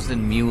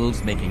 2,000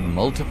 mules making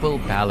multiple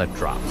ballot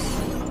drops.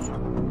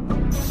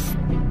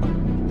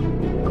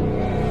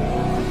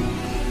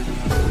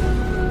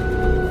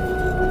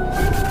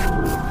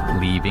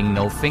 Leaving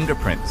no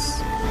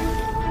fingerprints.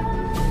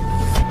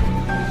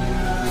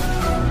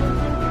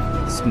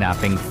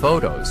 Snapping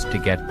photos to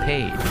get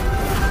paid.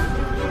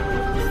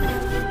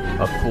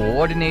 A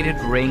coordinated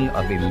ring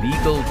of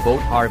illegal vote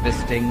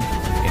harvesting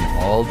in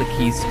all the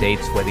key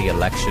states where the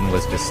election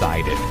was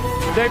decided.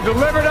 They've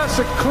delivered us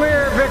a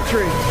clear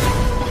victory.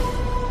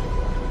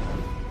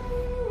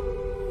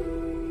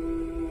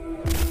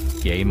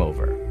 Game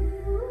over.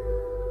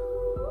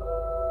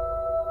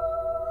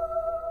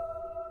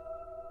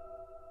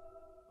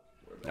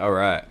 All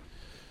right.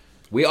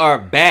 We are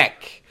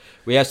back.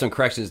 We have some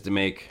corrections to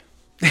make.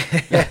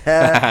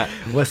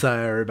 What's up,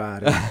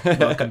 everybody?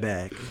 Welcome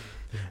back.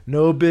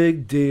 No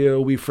big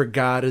deal. We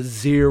forgot a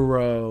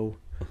 0.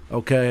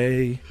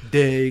 Okay,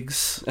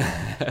 Diggs.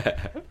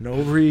 No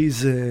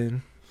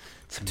reason.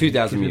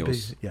 2,000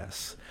 mules.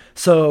 Yes.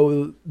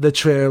 So the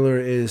trailer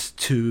is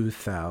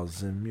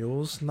 2,000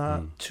 mules,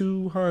 not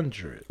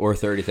 200 or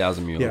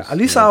 30,000 mules. Yeah, at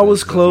least I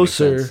was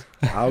closer.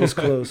 I was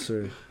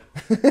closer.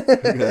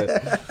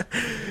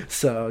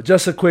 So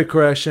just a quick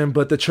correction,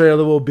 but the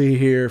trailer will be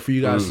here for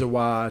you guys to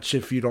watch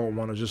if you don't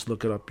want to just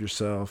look it up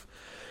yourself.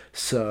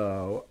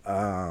 So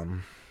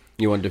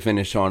You wanted to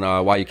finish on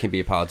why you can't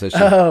be a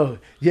politician. Oh,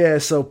 yeah.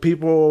 So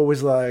people are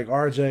always like,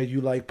 RJ, you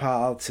like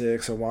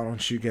politics, so why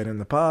don't you get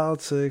into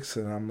politics?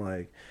 And I'm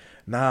like,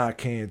 nah, I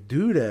can't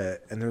do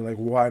that. And they're like,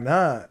 why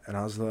not? And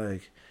I was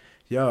like,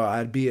 yo,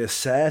 I'd be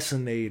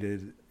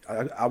assassinated.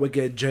 I would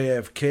get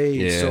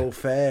JFK so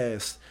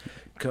fast.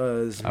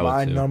 Because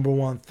my number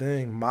one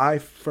thing, my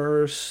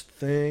first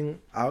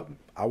thing, I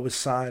would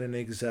sign an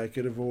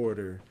executive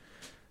order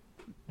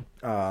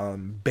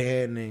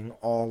banning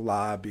all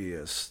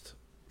lobbyists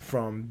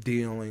from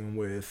dealing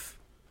with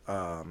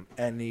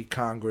any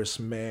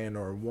congressman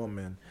or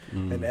woman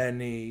and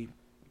any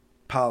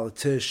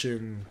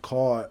politician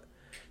caught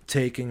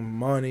taking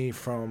money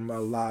from a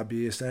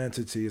lobbyist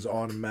entity is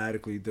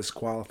automatically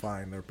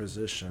disqualifying their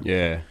position.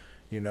 Yeah.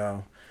 You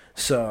know?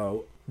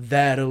 So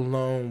that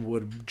alone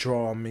would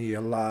draw me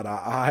a lot of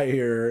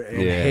ire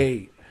and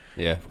hate.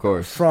 Yeah, of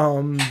course.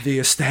 From the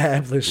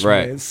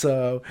establishment. Right.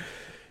 So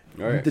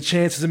the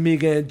chances of me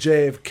getting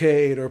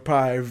JFK'd are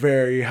probably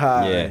very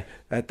high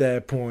at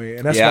that point.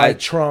 And that's why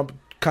Trump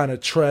kind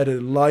of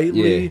treaded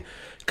lightly,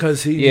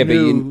 because he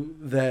knew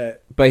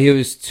that. But he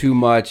was too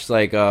much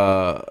like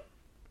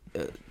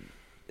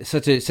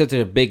such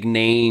a big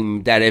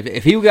name that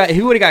if he would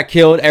have got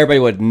killed, everybody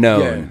would have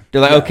known. Yeah.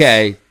 They're like,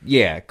 okay,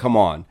 come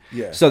on.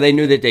 Yeah. So they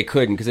knew that they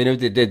couldn't, because they knew if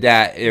they did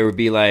that, it would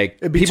be like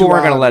people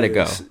weren't going to let it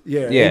go.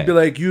 Yeah, it'd be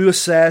like, you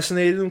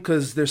assassinated him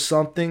because there's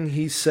something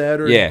he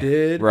said or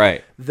did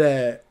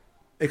that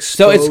exposed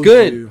So it's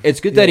good. you. It's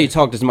good that he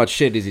talked as much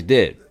shit as he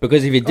did,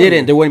 because if he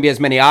didn't, there wouldn't be as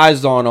many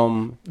eyes on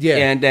him. Yeah.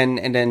 And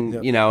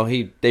then you know,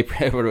 they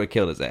probably would have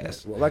killed his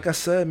ass. Well, like I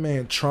said,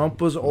 man,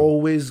 Trump was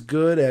always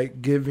good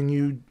at giving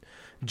you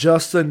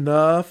just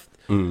enough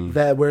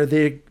that where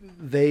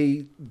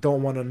they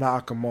don't want to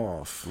knock him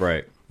off.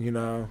 Right. You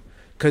know,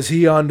 because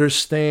he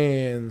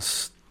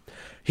understands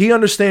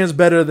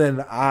better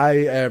than I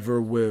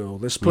ever will.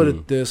 Let's put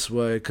it this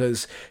way,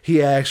 because he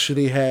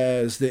actually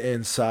has the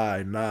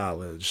inside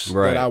knowledge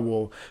that I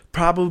will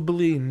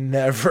probably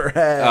never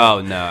have.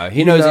 Oh no,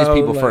 he knows these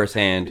people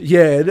firsthand.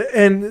 Yeah,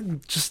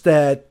 and just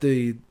that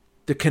the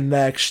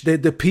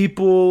connection, the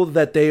people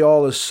that they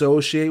all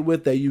associate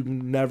with that you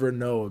never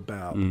know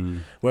about,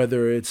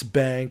 whether it's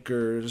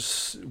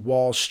bankers,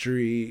 Wall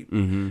Street,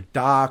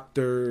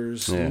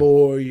 doctors,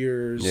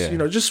 lawyers, you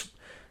know, just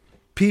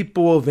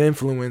people of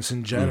influence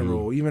in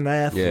general, even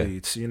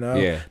athletes, you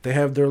know, they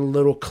have their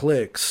little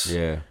cliques,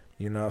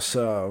 you know,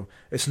 so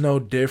it's no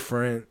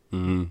different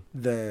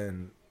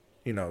than,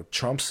 you know,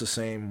 Trump's the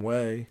same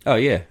way. Oh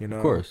yeah, you know,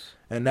 of course.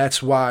 And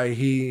that's why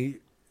he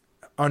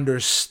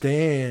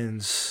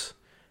understands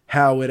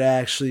how it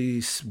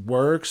actually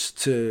works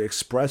to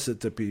express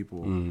it to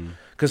people.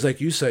 Because like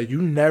you said,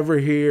 you never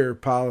hear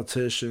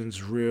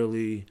politicians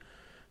really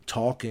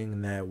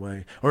talking that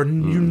way, or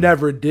you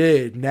never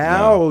did.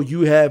 Now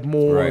you have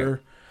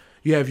more.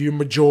 You have your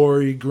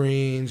Marjorie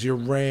Greens, your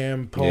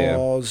Rand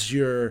Pauls,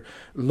 your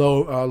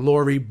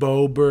Lori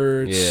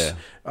Boeberts.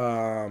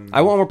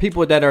 I want more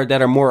people that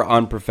are more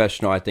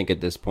unprofessional, I think,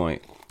 at this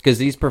point, because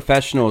these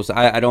professionals,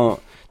 they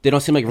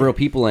don't seem like real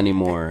people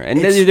anymore, and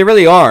they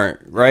really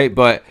aren't, right?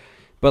 But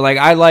like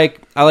I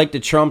like the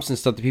Trumps and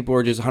stuff. The people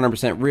were just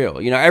 100%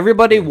 real. You know,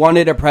 everybody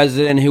wanted a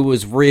president who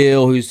was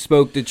real, who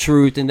spoke the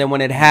truth, and then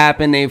when it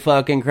happened, they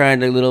fucking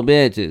cried like little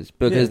bitches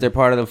because they're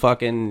part of the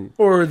fucking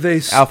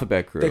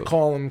alphabet crew. They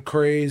call him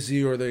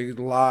crazy, or they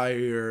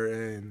liar,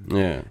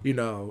 and you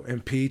know,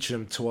 impeach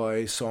him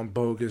twice on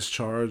bogus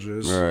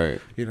charges. Right.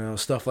 You know,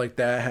 stuff like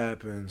that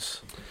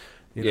happens.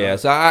 You know?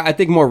 So I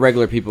think more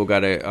regular people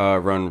got to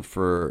run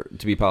to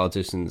be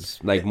politicians,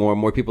 like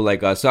more people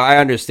like us. So I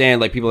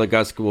understand, like, people like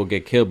us will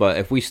get killed, but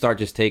if we start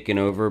just taking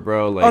over,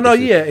 bro, like,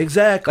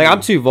 exactly. Like, I'm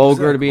too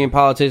vulgar to be in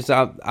politics.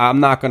 I'm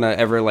not gonna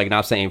ever, like,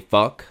 not saying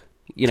fuck,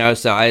 you know.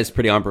 So it's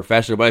pretty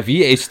unprofessional. But if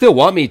you still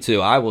want me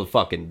to, I will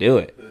fucking do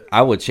it.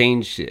 I will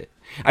change shit.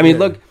 I mean,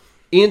 look,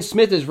 Ian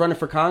Smith is running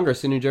for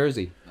Congress in New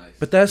Jersey. Nice.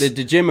 But that's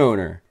the gym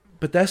owner.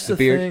 But that's the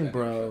thing,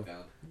 bro.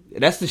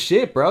 That's the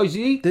shit, bro.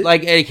 He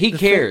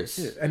cares.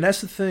 And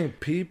that's the thing.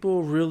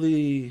 People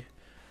really,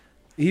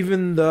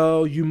 even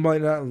though you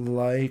might not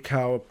like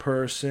how a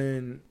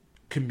person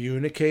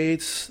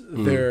communicates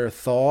their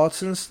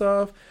thoughts and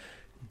stuff,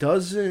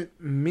 doesn't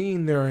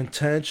mean their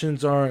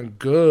intentions aren't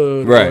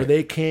good, or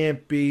they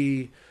can't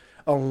be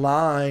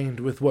aligned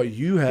with what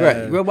you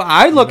have. Right. Well,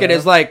 I look at it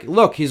as like,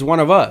 look, he's one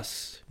of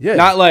us. Yeah.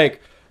 Not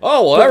like,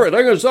 oh, well,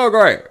 everything is so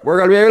great. We're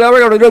going to do You're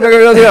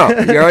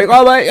like,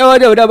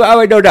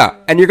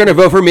 no. And you're going to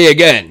vote for me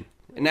again.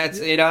 And that's,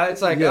 you know,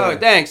 it's like, oh,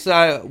 thanks.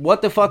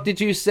 What the fuck did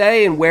you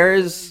say? And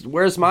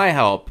where's my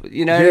help?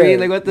 You know what I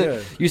mean? Like,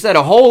 you said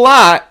a whole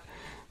lot,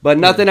 but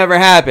nothing ever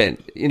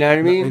happened. You know what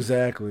I mean?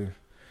 Exactly.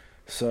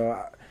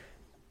 So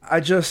I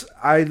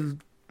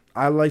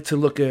like to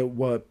look at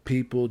what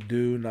people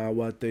do, not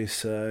what they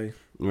say.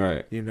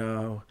 Right. You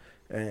know,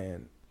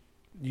 and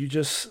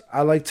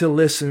I like to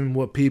listen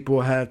what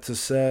people have to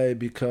say,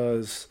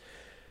 because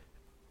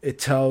it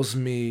tells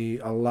me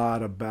a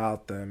lot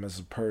about them as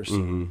a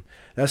person.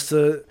 That's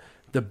the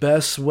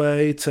best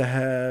way to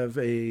have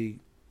a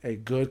a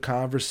good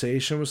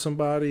conversation with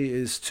somebody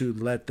is to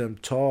let them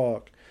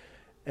talk,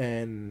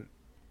 and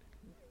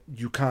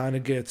you kind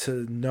of get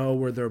to know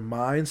where their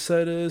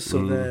mindset is,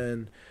 so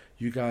then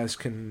you guys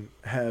can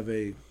have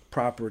a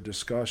proper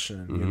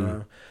discussion. You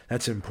know,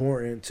 that's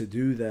important to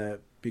do that,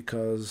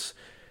 because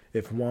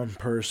if one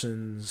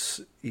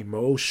person's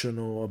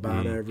emotional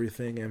about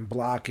everything and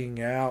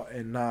blocking out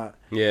and not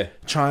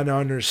trying to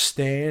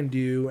understand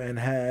you and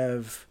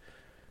have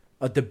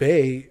a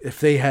debate, if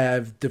they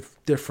have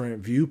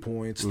different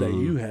viewpoints that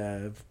you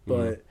have,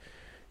 but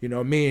you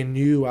know, me and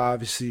you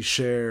obviously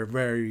share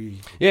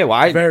very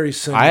very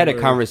similar. I had a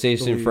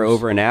conversation beliefs. for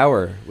over an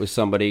hour with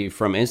somebody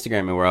from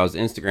Instagram, where I was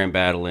Instagram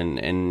battling,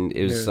 and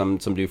it was some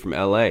dude from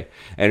LA,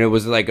 and it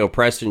was like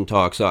oppression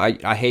talk. So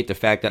I hate the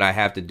fact that I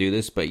have to do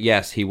this, but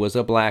yes, he was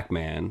a black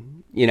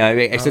man. You know,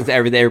 since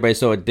everybody's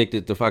so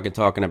addicted to fucking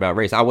talking about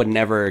race, I would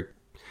never,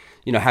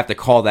 you know, have to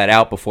call that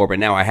out before, but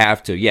now I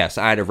have to. Yes,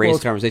 I had a race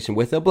conversation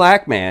with a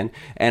black man,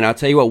 and I'll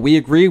tell you what, we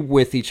agree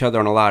with each other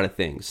on a lot of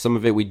things. Some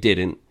of it we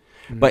didn't.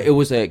 But it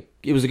was a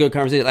good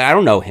conversation. Like, I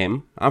don't know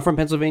him. I'm from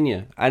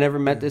Pennsylvania. I never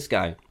met this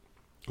guy.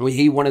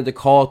 He wanted to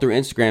call through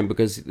Instagram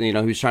because, you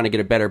know, he was trying to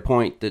get a better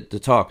point to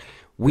talk.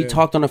 We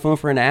talked on the phone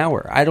for an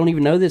hour. I don't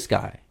even know this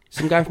guy.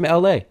 Some guy from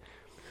LA.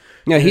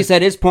 You know, he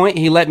said his point.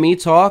 He let me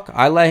talk.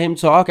 I let him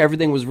talk.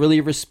 Everything was really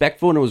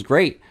respectful, and it was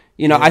great.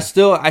 You know, I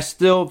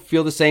still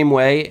feel the same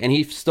way, and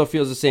he still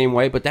feels the same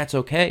way, but that's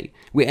okay.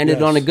 We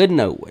ended on a good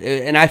note,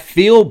 and I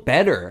feel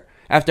better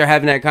after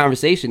having that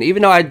conversation.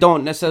 Even though I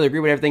don't necessarily agree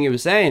with everything he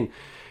was saying,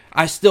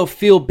 I still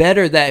feel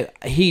better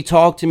that he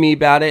talked to me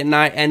about it,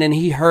 and then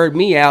he heard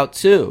me out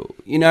too.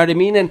 You know what I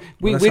mean? And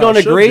we don't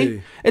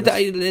agree.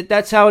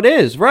 That's how it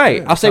is,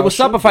 right? I'll say what's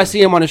up if I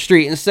see him on the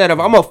street, instead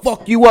of I'm gonna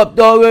fuck you up,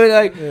 dog.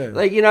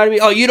 Like you know what I mean?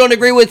 Oh, you don't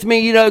agree with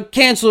me? You know,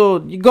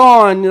 canceled. You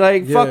gone.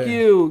 Like fuck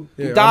you.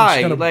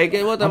 Die. Like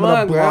what the fuck? I'm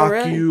gonna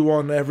block you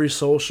on every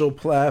social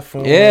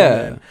platform.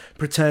 And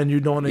pretend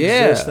you don't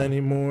exist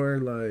anymore.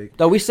 Like,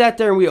 though we sat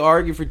there and we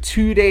argued for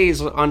 2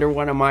 days under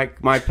one of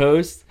my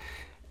posts,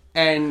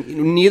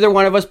 and neither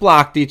one of us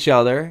blocked each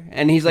other.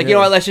 And he's like, you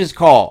know what? Let's just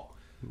call.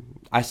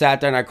 I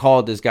sat there and I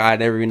called this guy. I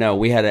never even know.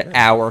 We had an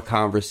hour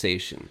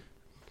conversation.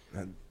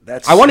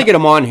 I want to get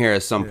him on here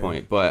at some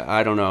point, but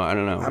I don't know. I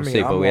mean,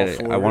 see, but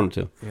I want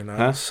him to. You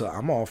know, so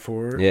I'm all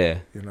for it. Yeah.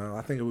 You know,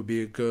 I think it would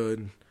be a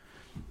good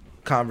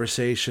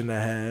conversation to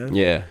have.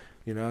 Yeah.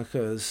 You know,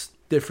 because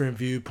different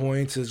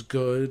viewpoints is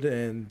good,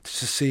 and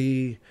to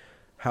see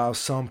how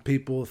some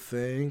people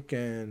think,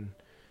 and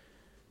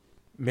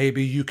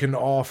maybe you can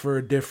offer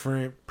a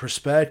different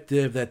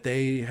perspective that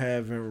they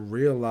haven't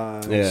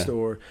realized,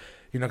 or,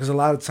 you know, because a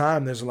lot of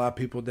time there's a lot of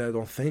people that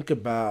don't think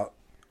about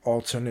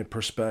alternate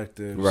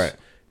perspectives, right?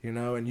 You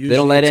know, and they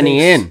don't let any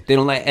in. They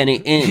don't let any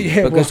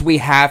in because we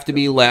have to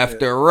be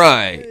left or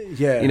right.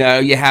 Yeah, you know,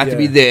 you have to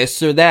be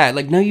this or that.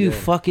 Like, no, you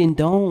fucking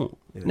don't.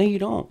 Yeah. No, you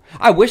don't.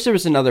 I wish there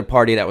was another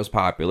party that was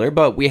popular,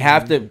 but we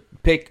have to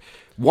pick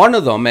one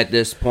of them at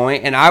this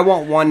point, and I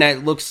want one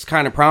that looks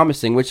kind of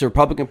promising, which the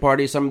Republican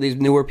Party, some of these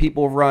newer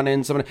people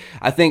running.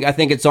 I think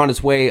it's on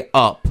its way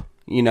up.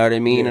 You know what I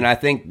mean? And I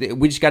think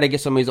we just got to get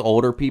some of these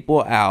older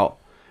people out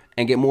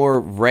and get more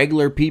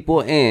regular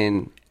people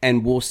in,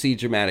 and we'll see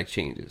dramatic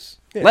changes.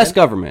 Yeah, less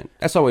government.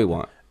 That's all we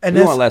want. And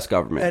we want less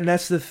government. And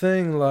that's the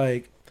thing,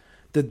 like,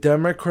 the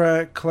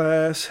Democrat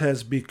class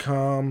has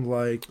become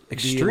like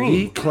extreme the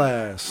elite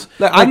class.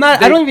 Like,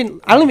 I don't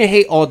even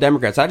hate all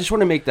Democrats. I just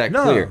want to make that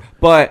clear.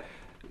 But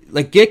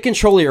like, get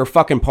control of your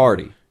fucking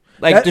party.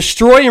 Like,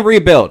 destroy and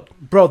rebuild.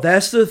 Bro,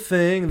 that's the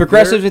thing.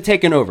 Progressives are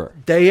taking over.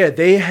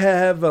 They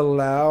have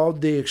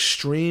allowed the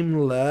extreme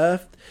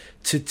left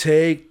to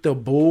take the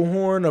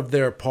bullhorn of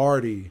their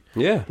party.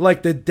 Yeah.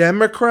 Like, the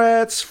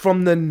Democrats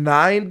from the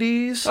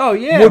 90s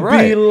would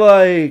be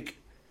like,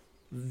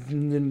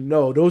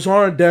 no, those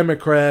aren't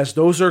Democrats.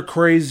 Those are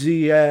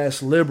crazy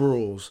ass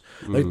liberals.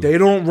 Like, they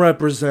don't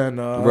represent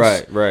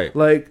us. Right.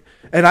 Like,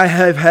 and I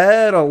have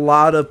had a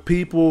lot of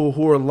people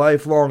who are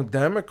lifelong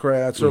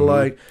Democrats are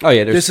like,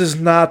 this is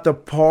not the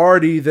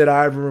party that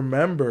I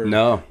remember.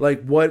 No.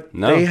 Like, what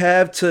they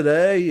have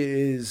today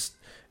is,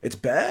 it's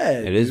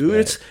bad. It is dude.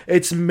 Bad.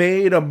 It's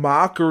made a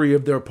mockery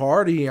of their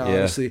party,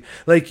 honestly. Yeah.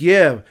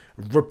 Like,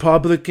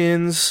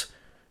 Republicans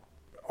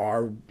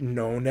are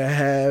known to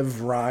have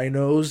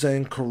rhinos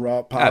and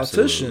corrupt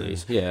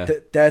politicians. Absolutely. Yeah.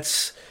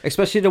 That's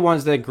especially the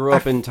ones that grew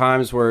up in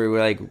times where,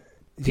 like,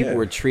 people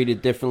were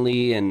treated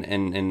differently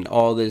and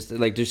all this,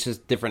 like, there's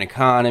just different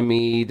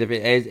economy,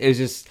 it was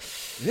just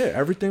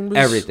everything.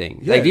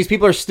 Like, these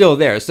people are still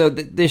there, so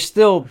there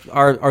still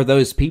are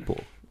those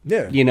people.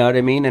 Yeah, you know what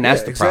I mean, and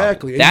that's the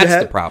problem.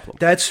 That's the problem.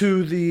 That's who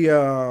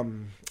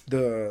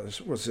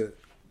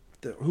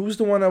who's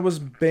the one that was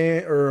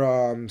banned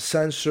or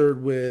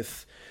censored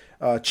with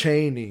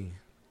Cheney,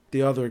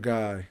 the other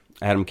guy,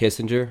 Adam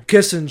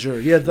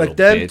Kissinger. Yeah, like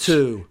them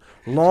two.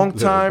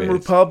 Longtime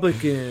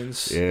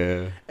Republicans,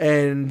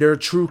 and their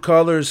true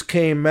colors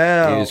came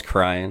out. He was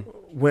crying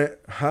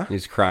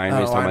He's crying.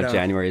 He's talking about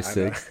January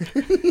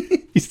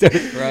 6th. He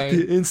started crying.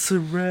 The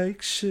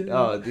insurrection.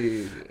 Oh,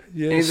 dude.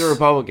 Yes. He's a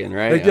Republican,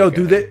 right? Like, yo,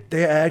 dude,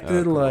 they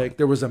acted like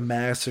there was a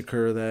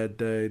massacre that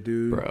day,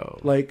 dude. Bro.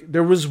 Like,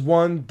 there was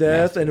one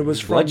death, and it was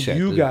from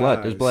you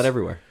guys. There's blood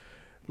everywhere.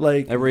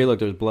 Like, everywhere you look,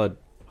 there's blood.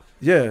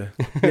 Yeah,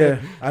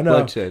 I know.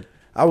 Bloodshed.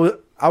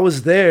 I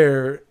was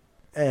there,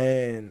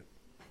 and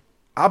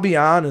I'll be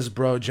honest,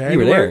 bro.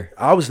 January, you were there.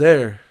 I was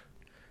there.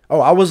 Oh,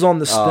 I was on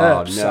the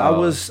steps.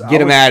 No.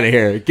 Get him out of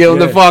here. Get him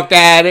the fuck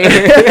out of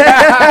here.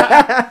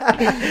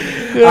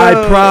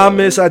 I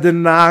promise I did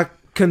not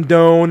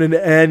condone in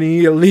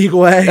any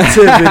illegal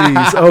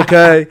activities.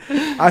 Okay,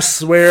 I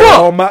swear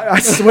on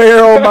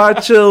my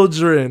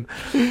children.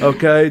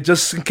 Okay,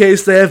 just in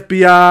case the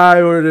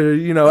FBI or the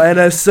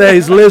NSA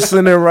is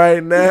listening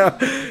right now.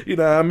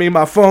 I mean,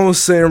 my phone's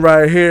sitting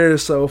right here,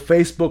 so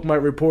Facebook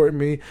might report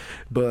me.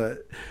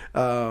 But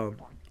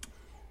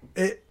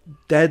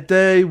that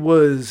day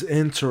was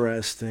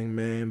interesting,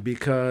 man,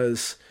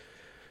 because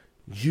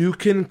you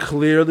can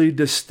clearly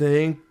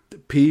distinguish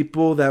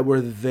people that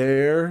were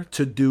there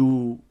to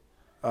do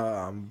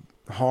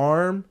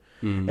harm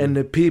and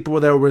the people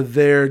that were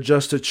there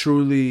just to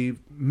truly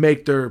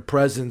make their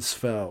presence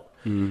felt.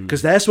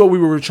 Because that's what we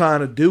were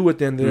trying to do at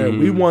the end of the day.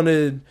 We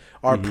wanted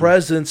our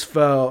presence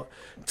felt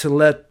to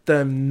let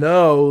them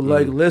know,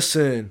 like,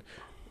 listen,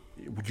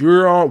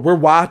 we're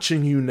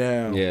watching you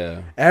now.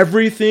 Yeah.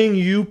 Everything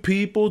you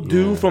people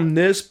do from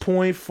this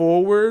point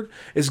forward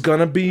is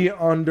gonna be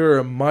under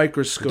a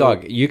microscope.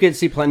 Dog, you can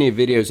see plenty of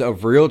videos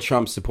of real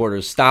Trump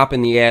supporters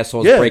stopping the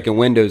assholes breaking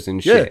windows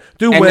and shit.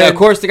 Dude, and of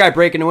course the guy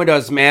breaking the window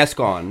has a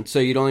mask on, so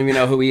you don't even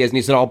know who he is, and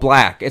he's all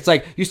black. It's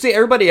like you see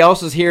everybody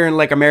else is here in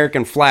like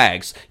American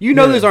flags. You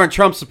know those aren't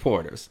Trump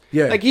supporters.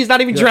 Yeah. Like he's not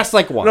even dressed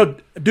like one. No,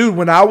 dude,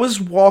 when I was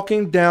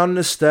walking down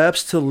the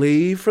steps to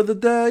leave for the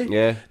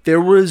day, there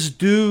was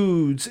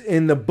dudes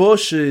in the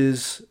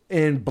bushes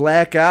in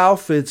black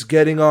outfits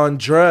getting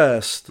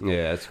undressed.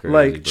 Yeah, that's crazy.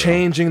 Like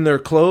changing their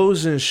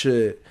clothes and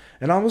shit.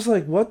 And I was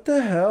like, what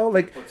the hell?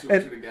 Like,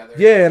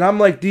 and I'm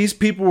like, these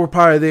people were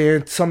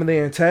probably some of the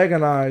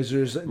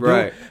antagonizers.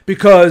 Right.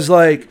 Because,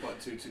 like,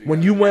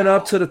 when you went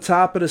up to the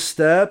top of the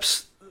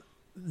steps,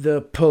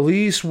 the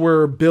police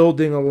were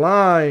building a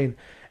line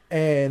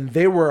and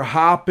they were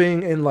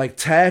hopping and like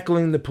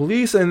tackling the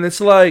police, and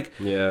it's like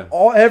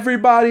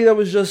everybody that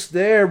was just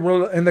there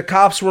and the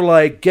cops were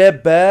like,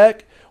 get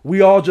back.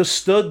 We all just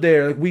stood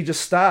there, like we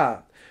just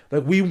stopped,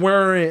 like we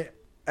weren't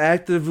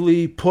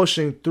actively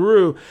pushing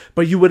through.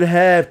 But you would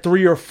have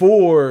 3 or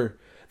 4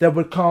 that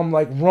would come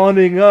like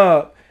running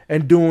up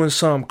and doing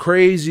some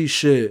crazy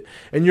shit,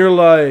 and you're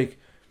like,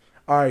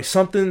 all right,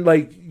 something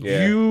like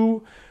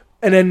you.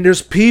 And then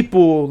there's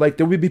people, like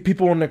there would be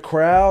people in the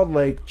crowd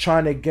like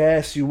trying to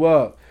gas you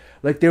up.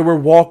 Like they were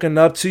walking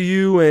up to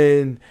you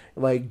and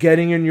like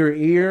getting in your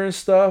ear and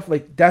stuff.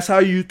 Like that's how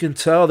you can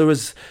tell there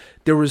was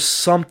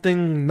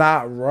something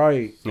not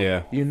right.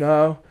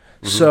 Yeah.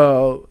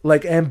 So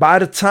like, and by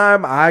the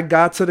time I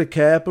got to the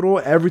Capitol,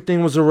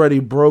 everything was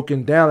already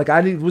broken down. Like I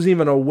wasn't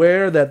even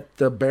aware that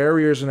the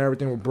barriers and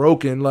everything were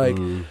broken. Like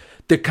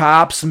the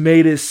cops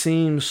made it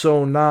seem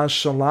so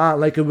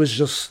nonchalant. Like it was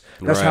just...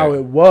 That's how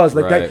it was.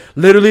 Like that.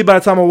 Literally, by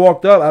the time I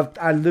walked up,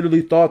 I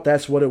literally thought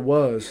that's what it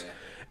was.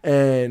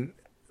 And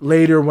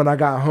later, when I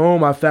got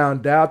home, I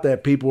found out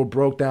that people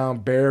broke down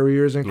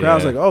barriers and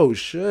crowds. Like, oh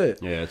shit.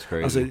 Yeah, it's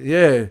crazy. I said,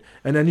 yeah.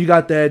 And then you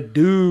got that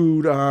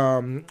dude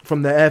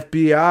from the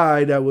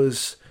FBI that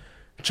was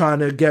trying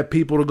to get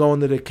people to go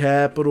into the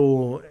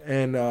Capitol,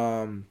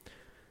 and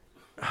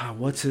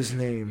what's his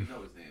name?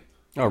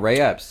 Oh, Ray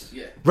Epps.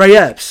 Yeah. Ray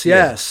Epps.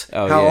 Yes.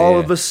 Oh, how all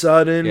of a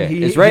sudden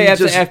is Ray Epps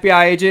an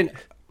FBI agent?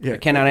 I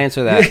cannot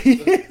answer that.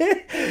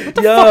 What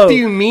the fuck do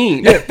you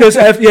mean? Does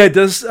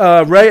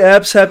Ray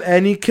Epps have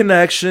any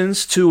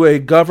connections to a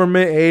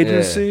government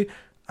agency?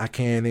 I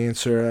can't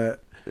answer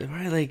that.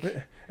 Right, like,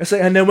 it's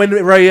like, and then when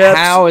Ray Epps,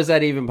 how is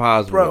that even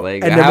possible? Bro,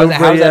 like, how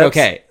is that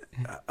okay?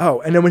 Oh,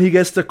 and then when he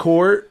gets to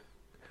court,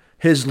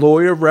 his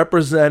lawyer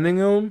representing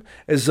him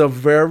is a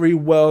very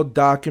well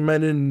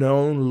documented,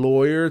 known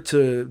lawyer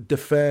to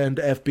defend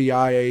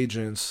FBI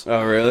agents.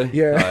 Oh, really?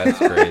 Yeah, that's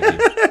crazy.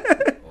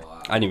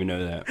 I didn't even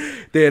know that.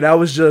 Yeah, that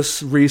was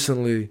just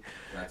recently.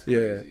 That's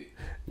crazy.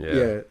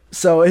 Yeah.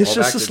 So it's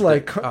just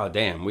like... Oh,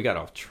 damn. We got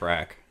off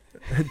track.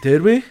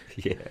 Did we?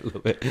 Yeah, a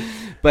little bit.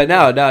 But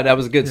no, that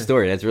was a good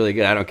story. That's really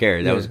good. I don't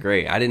care. That was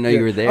great. I didn't know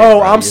you were there.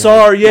 Oh, I'm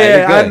sorry.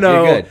 Yeah, I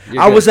know. You're good.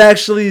 I was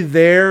actually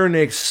there and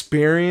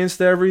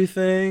experienced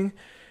everything.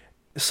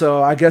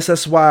 So I guess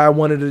that's why I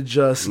wanted to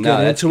just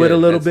get into it a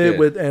little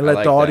bit and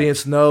let the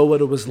audience know what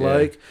it was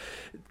like.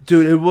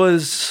 Dude, it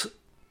was...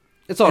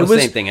 It's all the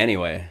same thing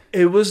anyway.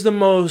 It was one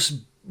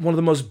of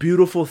the most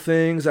beautiful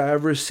things I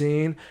ever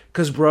seen.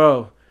 Because,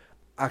 bro,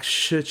 I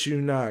shit you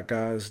not,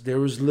 guys. There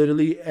was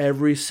literally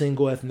every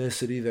single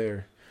ethnicity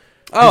there.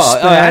 Oh,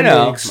 I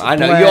know. Blacks,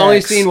 you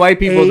only seen white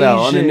people, Asians, though,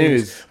 on the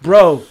news.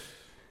 Bro,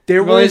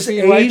 there was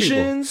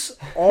Asians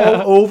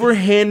all over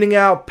handing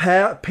out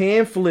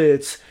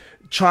pamphlets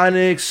trying to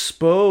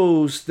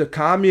expose the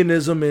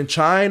communism in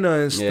China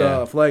and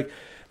stuff. Like,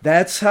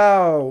 that's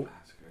how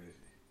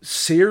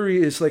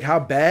serious, like, how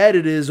bad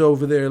it is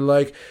over there.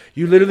 Like,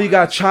 you literally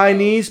got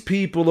Chinese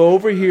people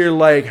over here,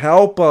 like,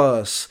 help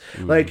us.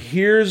 Like,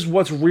 here's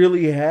what's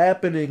really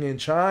happening in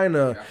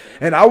China.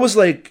 And I was,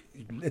 like,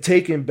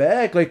 taken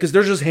back, like, because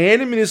they're just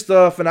handing me this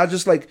stuff, and I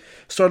just, like,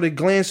 started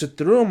glancing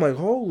through. I'm like,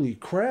 holy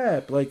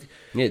crap. Like,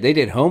 yeah, they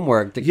did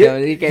homework. They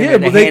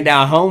hand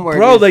out homework.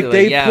 Bro, like,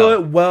 they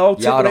put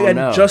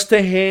just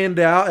to hand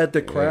out at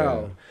the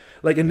crowd. Yeah.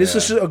 Like, and this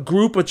is a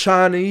group of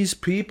Chinese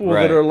people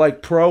that are,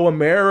 like,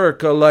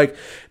 pro-America. Like,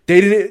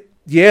 they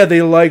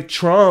like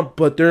Trump,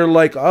 but they're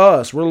like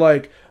us. We're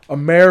like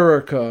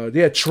America.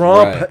 Yeah,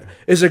 Trump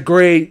is a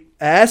great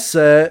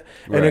asset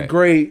and a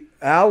great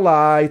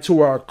ally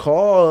to our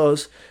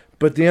cause.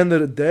 But at the end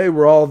of the day,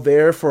 we're all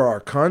there for our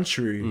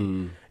country,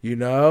 you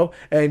know?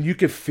 And you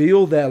could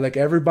feel that. Like,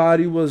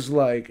 everybody was,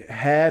 like,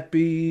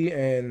 happy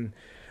and,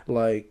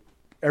 like,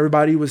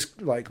 everybody was,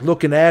 like,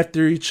 looking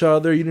after each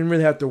other. You didn't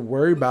really have to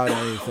worry about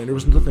anything. There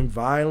was nothing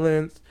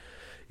violent,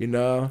 you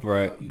know?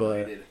 Right.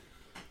 But,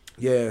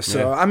 yeah,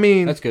 so, I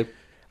mean. That's good.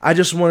 I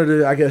just wanted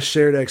to, I guess,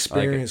 share that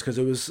experience because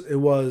it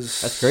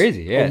was. That's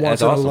crazy, yeah. A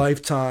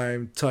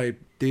once-in-a-lifetime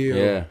type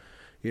deal,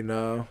 you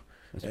know?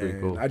 That's pretty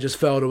cool. I just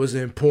felt it was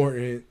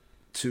important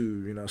to,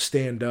 you know,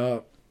 stand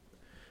up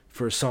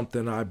for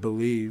something I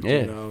believed,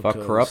 you know? Fuck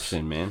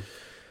corruption, man.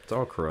 It's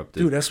all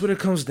corrupted. Dude, that's what it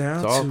comes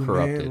down to, it's all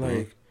corrupted, man.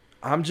 Like,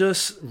 I'm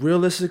just,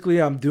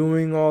 realistically, I'm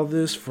doing all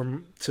this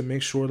to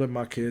make sure that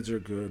my kids are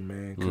good,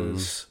 man.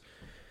 Because,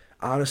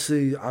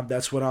 honestly,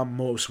 that's what I'm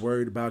most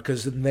worried about.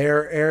 Because in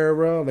their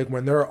era, like,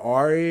 when they're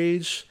our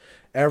age,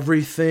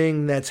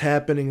 everything that's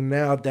happening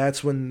now,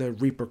 that's when the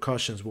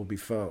repercussions will be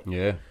felt.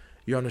 Yeah.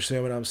 You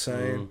understand what I'm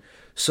saying?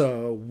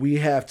 So, we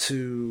have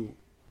to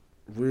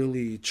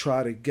really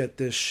try to get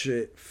this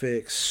shit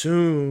fixed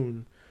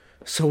soon.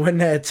 So, when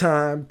that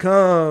time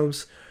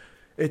comes,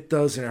 it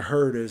doesn't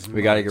hurt as much.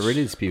 We got to get rid of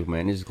these people,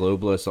 man. These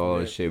globalists, all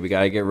this shit. We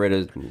got to get rid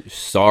of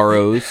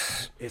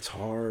Soros. It's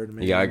hard,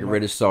 man. You got to get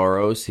rid of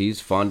Soros. He's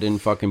funding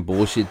fucking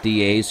bullshit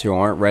DAs who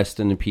aren't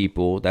arresting the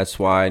people. That's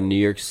why in New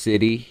York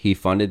City, he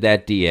funded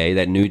that DA,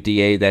 that new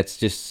DA that's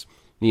just,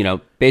 you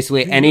know,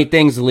 basically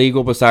anything's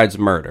legal besides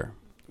murder.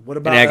 What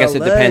about and I guess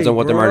LA, it depends on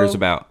what the murder's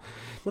about.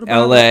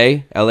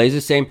 LA's the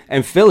same.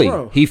 And Philly.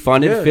 He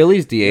funded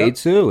Philly's DA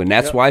too. And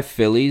that's why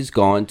Philly's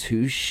gone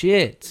to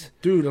shit.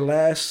 Dude, the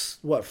last,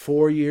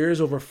 4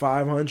 years, over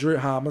 500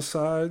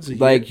 homicides.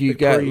 Like,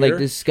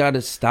 this got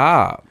to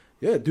stop.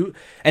 Yeah, dude.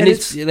 And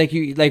it's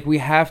we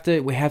have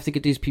to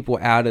get these people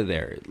out of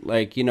there.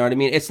 Like, you know what I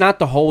mean? It's not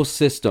the whole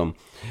system.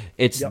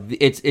 It's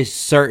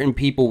certain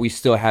people we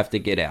still have to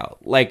get out.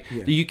 Like,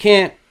 you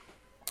can't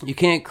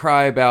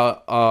cry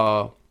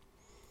about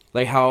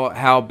like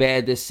how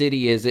bad this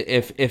city is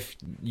if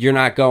you're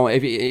not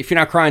going if you're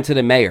not crying to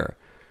the mayor.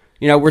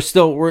 You know,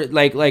 we're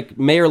like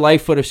Mayor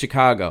Lightfoot of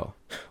Chicago.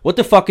 What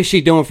the fuck is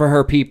she doing for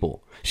her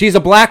people? She's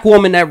a black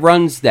woman that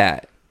runs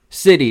that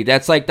city.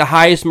 That's like the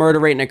highest murder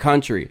rate in the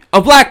country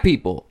of black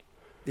people.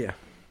 Yeah.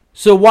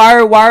 So why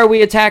are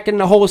we attacking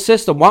the whole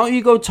system? Why don't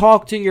you go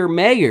talk to your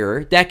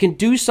mayor that can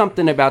do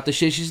something about the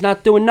shit? She's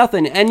not doing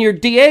nothing, and your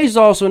DA's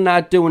also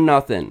not doing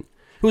nothing.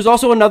 Who's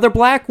also another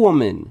black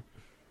woman.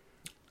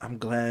 I'm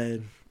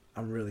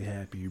really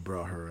happy you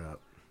brought her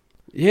up.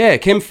 Yeah,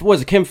 Kim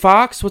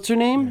Fox? What's her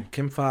name? Yeah,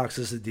 Kim Fox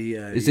is the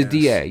DA. Is the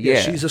DA, yeah.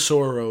 She's a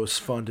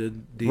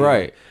Soros-funded DA.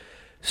 Right.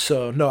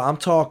 So, no, I'm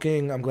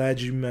glad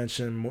you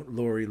mentioned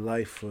Lori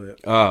Lightfoot.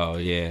 Oh,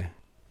 yeah.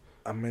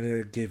 I'm going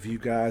to give you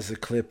guys a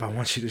clip I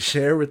want you to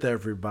share with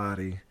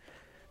everybody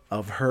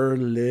of her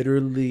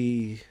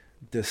literally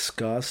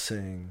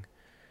discussing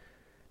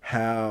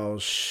how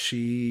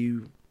she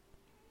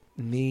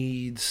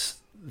needs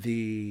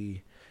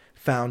the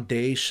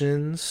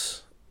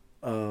foundations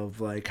of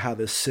like how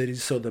the city,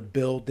 so the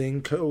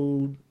building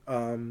code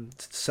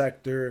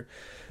sector,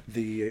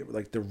 the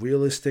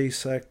real estate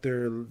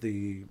sector,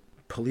 the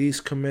police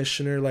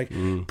commissioner,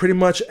 pretty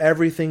much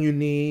everything you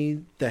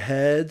need, the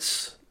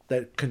heads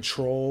that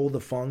control the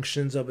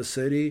functions of a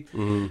city.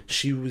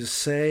 She was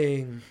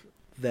saying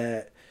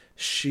that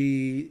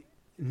she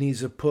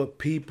needs to put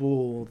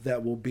people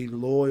that will be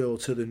loyal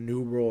to the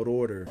New World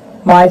Order.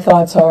 My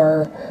thoughts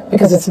are,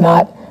 because it's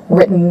not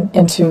written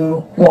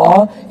into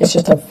law, it's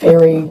just a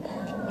very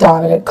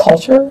dominant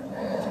culture.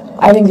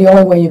 I think the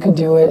only way you can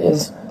do it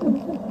is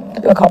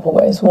a couple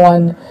ways.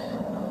 One,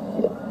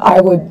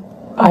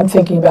 I'm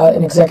thinking about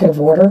an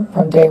executive order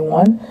from day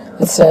one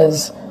that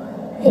says,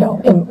 you know,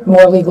 in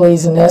more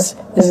legalese than this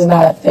is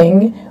not a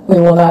thing. We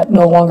will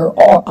no longer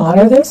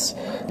honor this,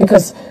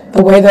 because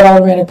the way that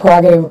automatic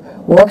prerogative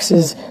works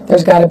is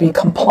there's got to be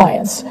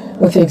compliance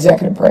with the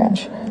executive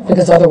branch,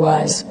 because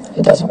otherwise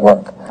it doesn't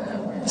work.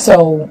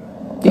 So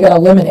you got to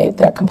eliminate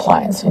that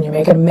compliance, and you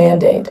make it a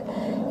mandate,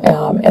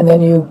 and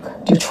then you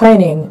do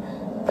training,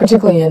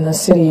 particularly in the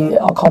city.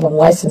 I'll call them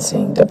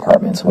licensing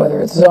departments,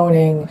 whether it's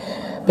zoning,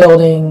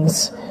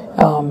 buildings,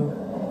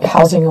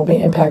 housing will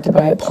be impacted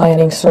by it,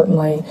 planning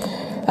certainly.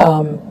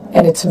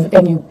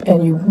 and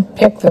you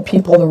pick the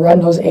people to run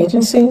those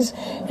agencies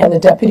and the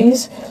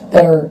deputies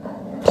that are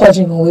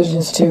pledging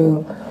allegiance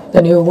to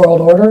the new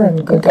world order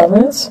and good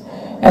governance.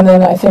 And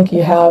then I think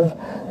you have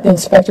the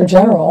Inspector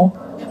General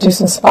do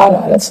some spot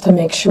audits to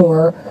make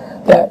sure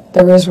that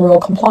there is real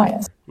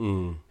compliance.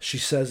 She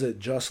says it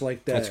just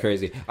like that. That's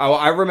crazy.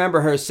 I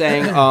remember her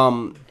saying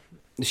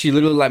she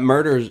literally let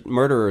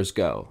murderers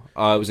go.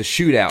 It was a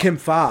shootout. Kim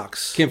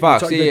Fox. Yeah.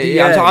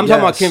 I'm talking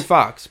about Kim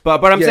Fox.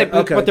 But I'm saying,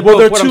 okay. but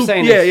I'm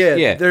saying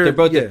is, they're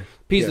both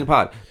peas in the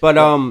pod. But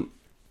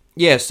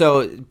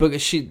so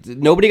but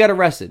nobody got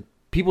arrested.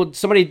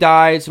 Somebody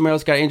died, somebody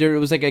else got injured. It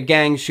was like a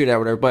gang shootout or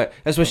whatever. But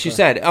that's what she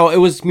said. Oh, it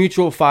was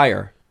mutual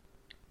fire.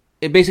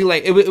 It basically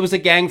like it was a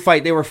gang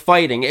fight. They were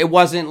fighting. It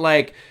wasn't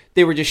like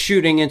they were just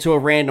shooting into a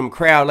random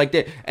crowd like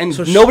that. And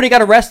nobody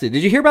got arrested.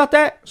 Did you hear about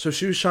that? So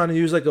she was trying to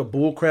use like a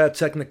bullcrap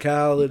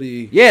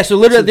technicality. Yeah. So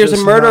literally, there's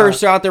a murderer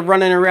out there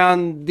running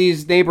around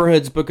these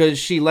neighborhoods because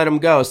she let him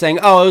go, saying,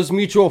 "Oh, it was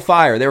mutual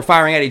fire. They were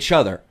firing at each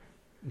other."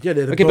 Yeah.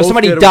 Okay, but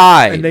somebody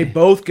died, and they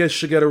both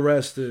should get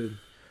arrested.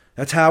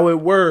 That's how it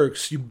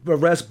works. You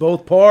arrest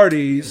both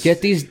parties.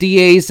 Get these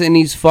DAs and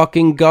these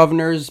fucking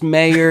governors,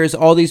 mayors,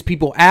 all these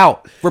people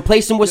out.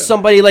 Replace them with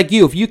somebody like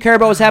you. If you care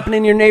about what's happening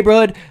in your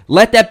neighborhood,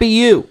 let that be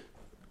you.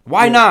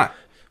 Why not?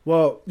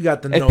 Well, you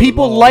got to know if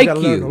people the law. like you,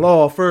 gotta learn the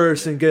law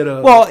first and get a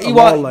law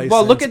license.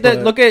 Well, look at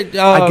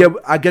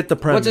I get the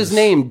premise. What's his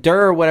name?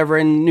 Durr or whatever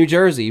in New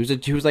Jersey.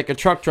 He was like a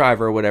truck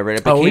driver or whatever.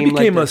 He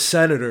became a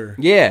senator.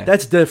 Yeah,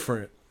 that's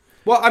different.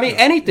 Well, I mean,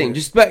 anything,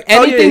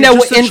 anything that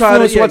would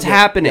influence what's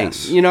happening.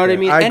 Yes. You know what I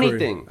mean?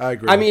 Anything. I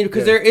agree. I mean,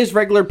 because there is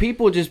regular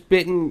people just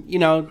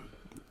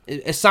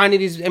assigning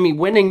these,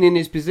 winning in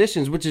these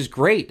positions, which is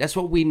great. That's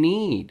what we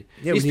need.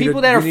 Yeah, these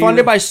people that are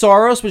funded by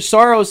Soros, which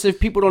Soros, if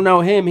people don't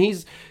know him,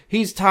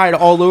 he's tied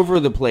all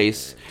over the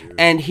place.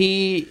 And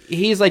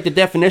he's like the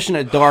definition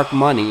of dark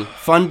money,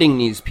 funding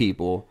these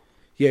people.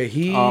 Yeah,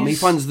 he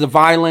funds the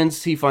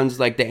violence. He funds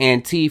like the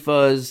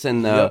Antifas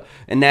and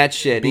and that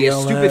shit. He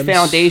has stupid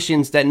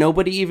foundations that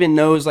nobody even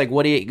knows like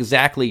what he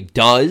exactly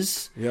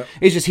does. Yep.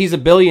 It's just he's a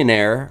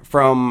billionaire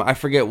from I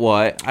forget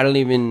what. I don't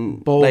even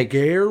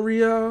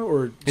Bulgaria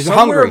or he's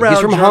Hungary. He's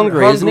from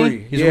Hungary, isn't he?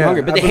 He's from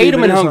Hungary, but they hate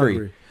him in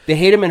Hungary. They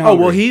hate him in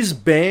Hungary. Oh well, he's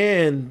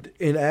banned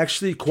in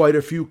actually quite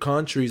a few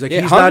countries. Like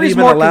he's Hungary's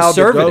not even allowed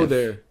to go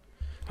there.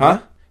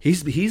 Huh?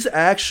 He's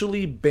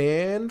actually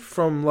banned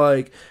from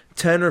like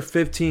 10 or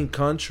 15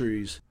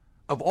 countries.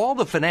 Of all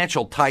the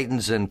financial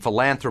titans and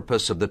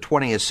philanthropists of the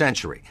 20th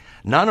century,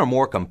 none are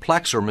more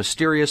complex or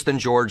mysterious than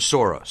George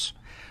Soros.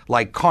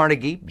 Like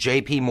Carnegie,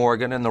 J.P.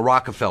 Morgan, and the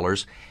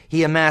Rockefellers,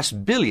 he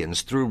amassed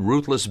billions through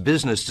ruthless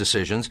business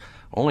decisions,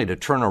 only to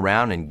turn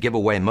around and give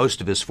away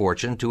most of his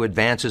fortune to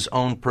advance his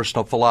own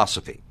personal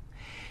philosophy.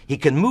 He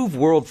can move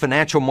world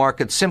financial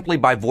markets simply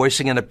by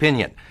voicing an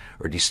opinion,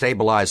 or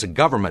destabilize a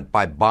government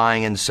by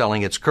buying and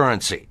selling its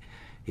currency.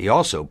 He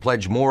also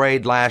pledged more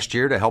aid last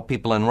year to help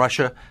people in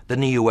Russia than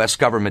the U.S.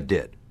 government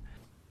did.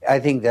 I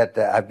think that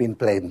I've been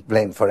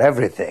blamed for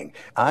everything.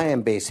 I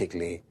am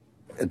basically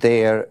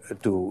there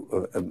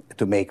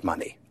to make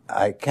money.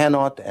 I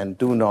cannot and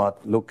do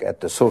not look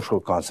at the social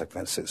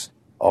consequences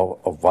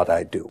of what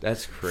I do.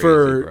 That's crazy,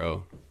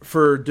 bro.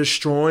 For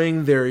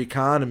destroying their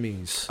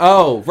economies.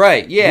 Oh,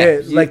 right, yeah.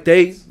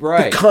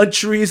 The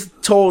countries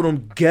told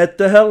them, get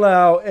the hell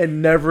out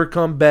and never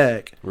come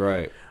back.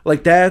 Right.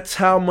 Like, that's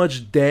how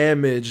much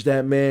damage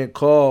that man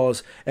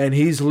caused, and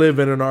he's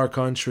living in our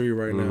country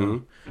right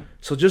now.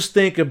 So just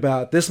think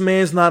about it. This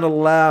man's not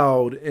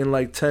allowed in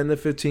like 10 to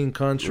 15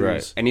 countries.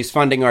 Right. And he's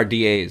funding our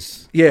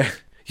DAs. Yeah.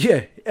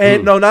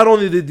 And no, not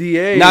only the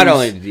DAs. Not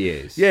only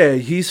the DAs. Yeah,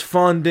 he's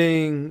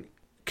funding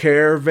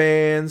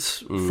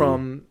caravans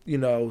from,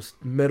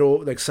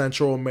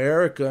 Central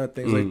America and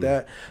things like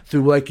that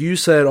through, like you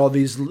said, all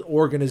these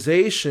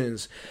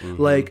organizations.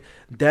 Like,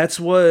 that's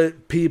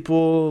what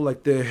people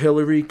like the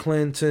Hillary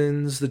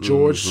Clintons, the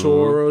George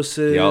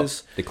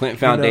Soroses. The Clinton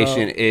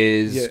Foundation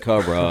is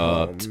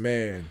corrupt. Oh,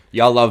 man.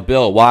 Y'all love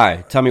Bill.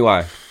 Why? Tell me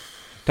why.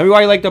 Tell me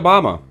why you liked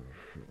Obama.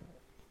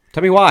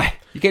 Tell me why.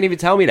 You can't even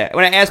tell me that.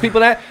 When I ask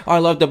people that, I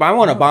loved Obama. I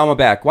want Obama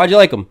back. Why'd you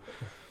like him?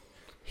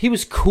 He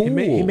was cool.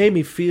 He made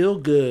me feel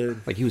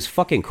good. Like, he was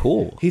fucking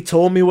cool. He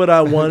told me what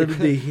I wanted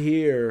to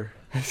hear.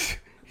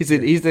 He's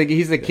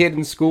the kid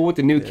in school with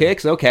the new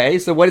kicks. Okay,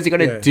 so what is he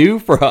going to do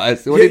for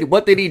us?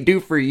 What did he do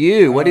for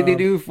you? What did he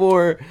do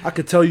for... I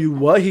could tell you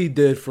what he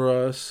did for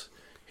us.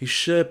 He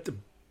shipped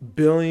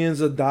billions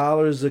of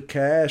dollars of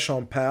cash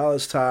on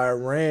pallets to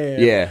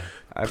Iran. Yeah.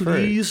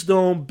 Please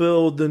don't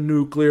build the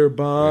nuclear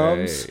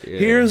bombs. Right, yeah.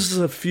 Here's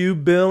a few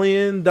 $1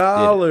 billion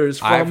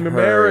from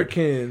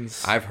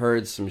Americans. I've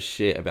heard some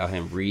shit about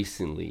him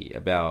recently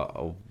about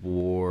a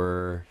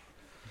war.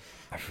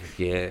 I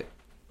forget.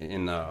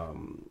 And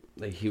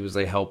he was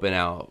like helping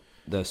out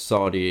the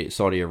Saudi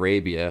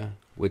Arabia,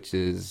 which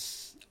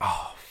is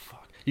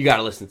fuck. You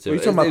gotta listen to it. Are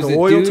you talking about the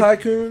oil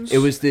tycoons? It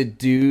was the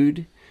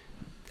dude.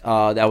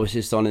 That was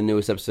just on the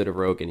newest episode of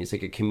Rogan. He's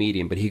like a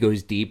comedian, but he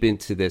goes deep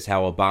into this,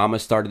 how Obama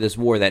started this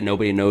war that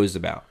nobody knows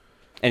about.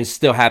 And it's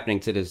still happening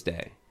to this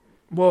day.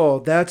 Well,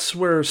 that's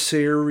where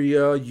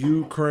Syria,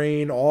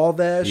 Ukraine, all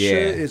that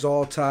shit is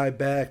all tied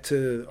back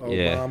to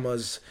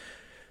Obama's.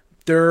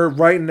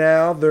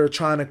 They're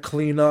trying to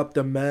clean up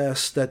the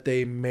mess that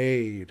they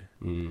made.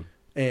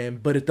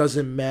 But it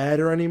doesn't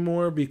matter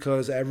anymore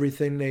because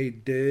everything they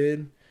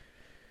did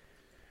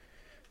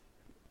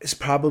is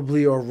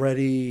probably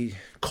already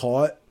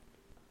caught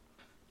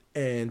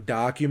and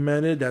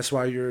documented. That's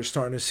why you're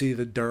starting to see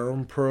the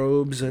Durham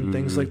probes and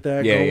things like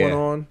that going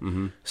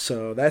on.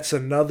 So that's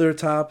another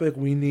topic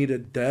we need to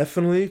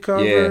definitely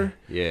cover.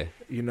 You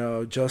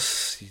know,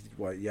 just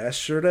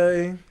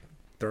yesterday,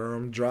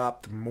 Durham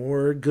dropped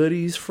more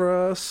goodies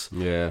for us.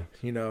 You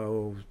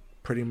know,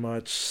 pretty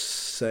much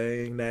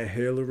saying that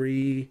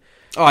Hillary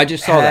I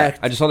just saw that.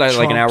 I just saw that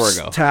like an hour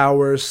ago.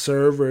 Tower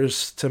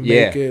servers to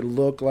make it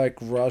look like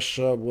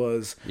Russia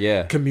was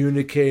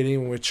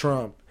communicating with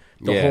Trump.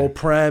 The whole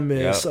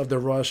premise of the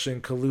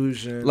Russian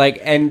collusion. Like,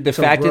 and the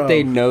fact that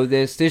they know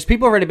this, there's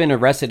people already been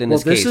arrested in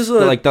this case. Is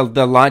like the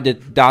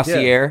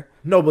dossier.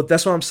 No, but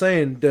that's what I'm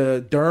saying.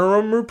 The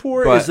Durham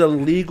report is a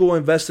legal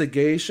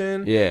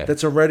investigation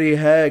that's already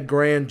had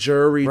grand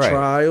jury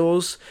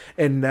trials,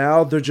 and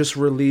now they're just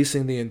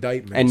releasing the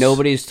indictments. And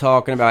nobody's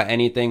talking about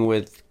anything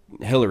with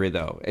Hillary,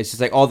 though. It's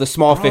just like all the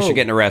small fish are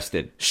getting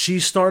arrested.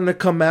 She's starting to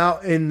come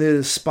out in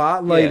the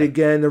spotlight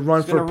again to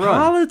run for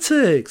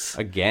politics.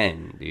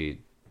 Again, dude.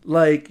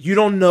 Like, you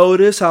don't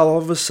notice how all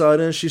of a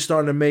sudden she's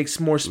starting to make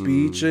more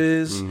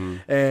speeches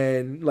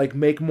and, like,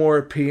 make more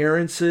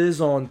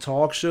appearances on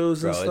talk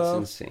shows and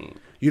stuff? It's insane.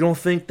 You don't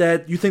think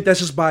that... You think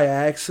that's just by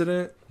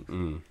accident?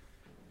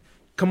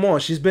 Come on,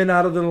 she's been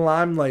out of the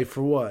limelight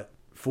for what?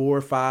 4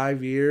 or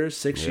 5 years?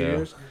 6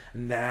 years?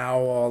 Now,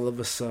 all of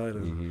a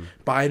sudden,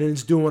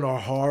 Biden's doing a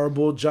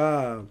horrible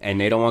job.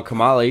 And they don't want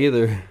Kamala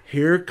either.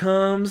 Here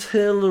comes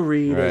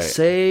Hillary to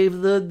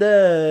save the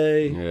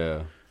day.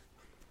 Yeah.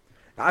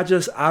 I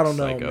don't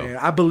know, man.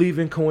 I believe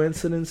in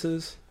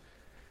coincidences.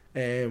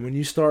 And when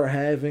you start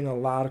having a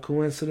lot of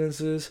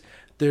coincidences,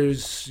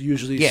 there's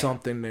usually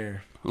something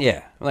there.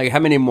 Yeah. Like, how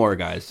many more,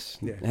 guys?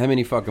 Yeah. How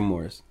many fucking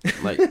mores?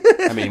 Like,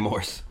 how many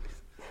mores?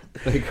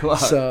 Like, come on.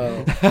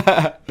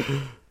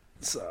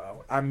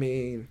 So, I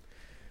mean,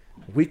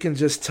 we can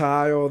just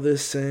tie all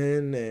this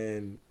in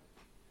and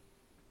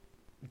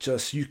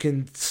just, you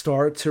can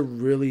start to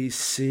really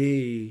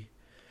see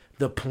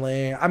the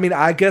plan. I mean,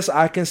 I guess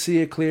I can see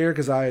it clear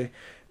because I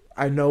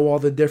know all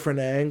the different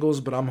angles,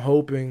 but I'm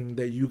hoping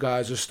that you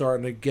guys are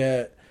starting to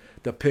get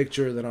the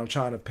picture that I'm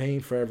trying to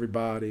paint for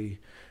everybody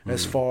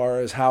as far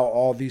as how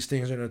all these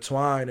things are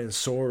intertwined, and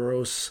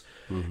Soros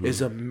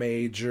is a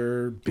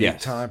major big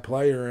time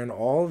player in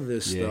all of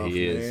this stuff,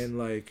 man.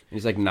 Like,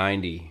 he's like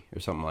 90 or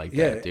something like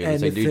that, dude.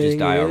 It's like, dude, just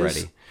die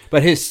already.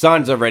 But his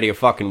son's already a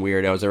fucking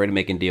weirdo. He's already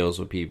making deals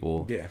with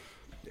people.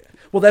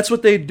 Well, that's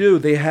what they do.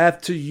 They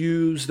have to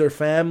use their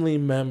family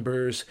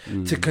members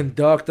to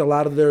conduct a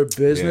lot of their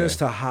business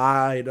to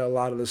hide a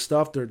lot of the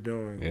stuff they're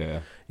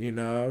doing. You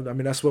know, I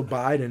mean, that's what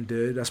Biden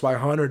did. That's why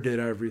Hunter did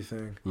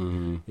everything.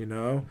 You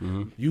know,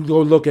 you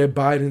go look at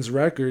Biden's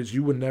records,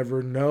 you would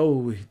never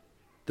know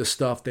the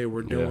stuff they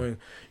were doing.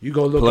 You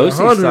go look at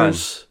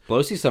Hunter's.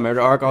 Pelosi's son. Remember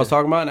the arc I was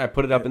talking about, and I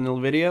put it up in the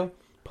video?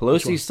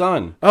 Pelosi's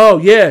son. Oh,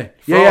 yeah,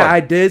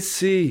 I did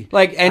see.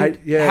 Like, and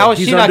how is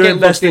she not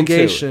getting looked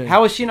into?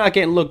 How is she not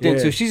getting looked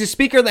into? She's a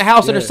Speaker of the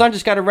House, and her son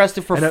just got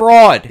arrested for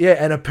fraud.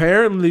 And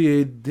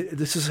apparently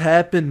this has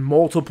happened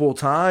multiple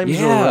times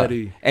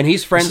already. And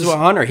he's friends with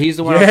Hunter. He's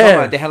the one I'm talking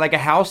about. They had like a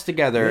house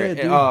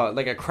together,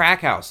 like a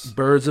crack house.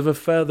 Birds of a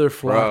feather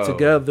flock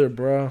together,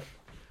 bro.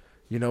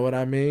 You know what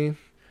I mean?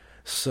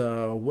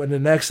 So in the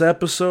next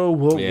episode,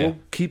 we'll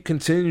keep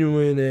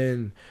continuing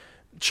and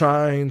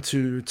trying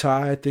to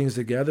tie things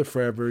together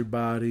for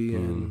everybody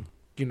and,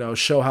 you know,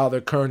 show how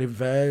the current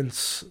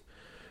events,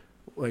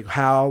 like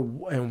how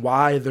and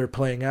why they're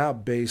playing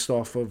out based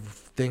off of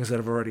things that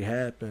have already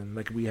happened,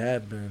 like we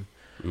have been,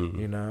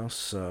 you know.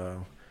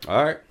 So,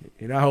 all right.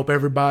 You know, I hope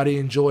everybody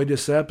enjoyed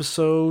this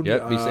episode.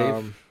 Yep, be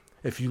safe.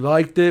 If you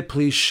liked it,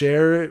 please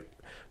share it.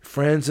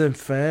 Friends and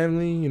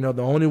family, you know,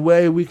 the only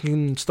way we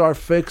can start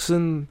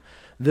fixing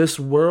this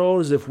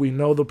world is if we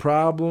know the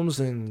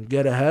problems and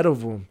get ahead of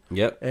them.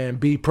 And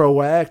be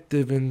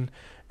proactive in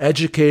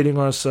educating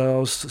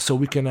ourselves so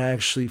we can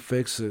actually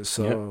fix it.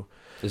 So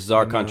this is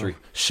our country.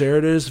 Share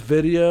this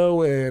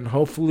video, and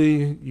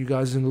hopefully you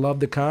guys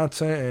love the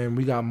content, and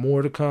we got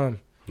more to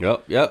come.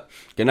 Yep.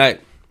 Good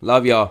night.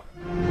 Love y'all.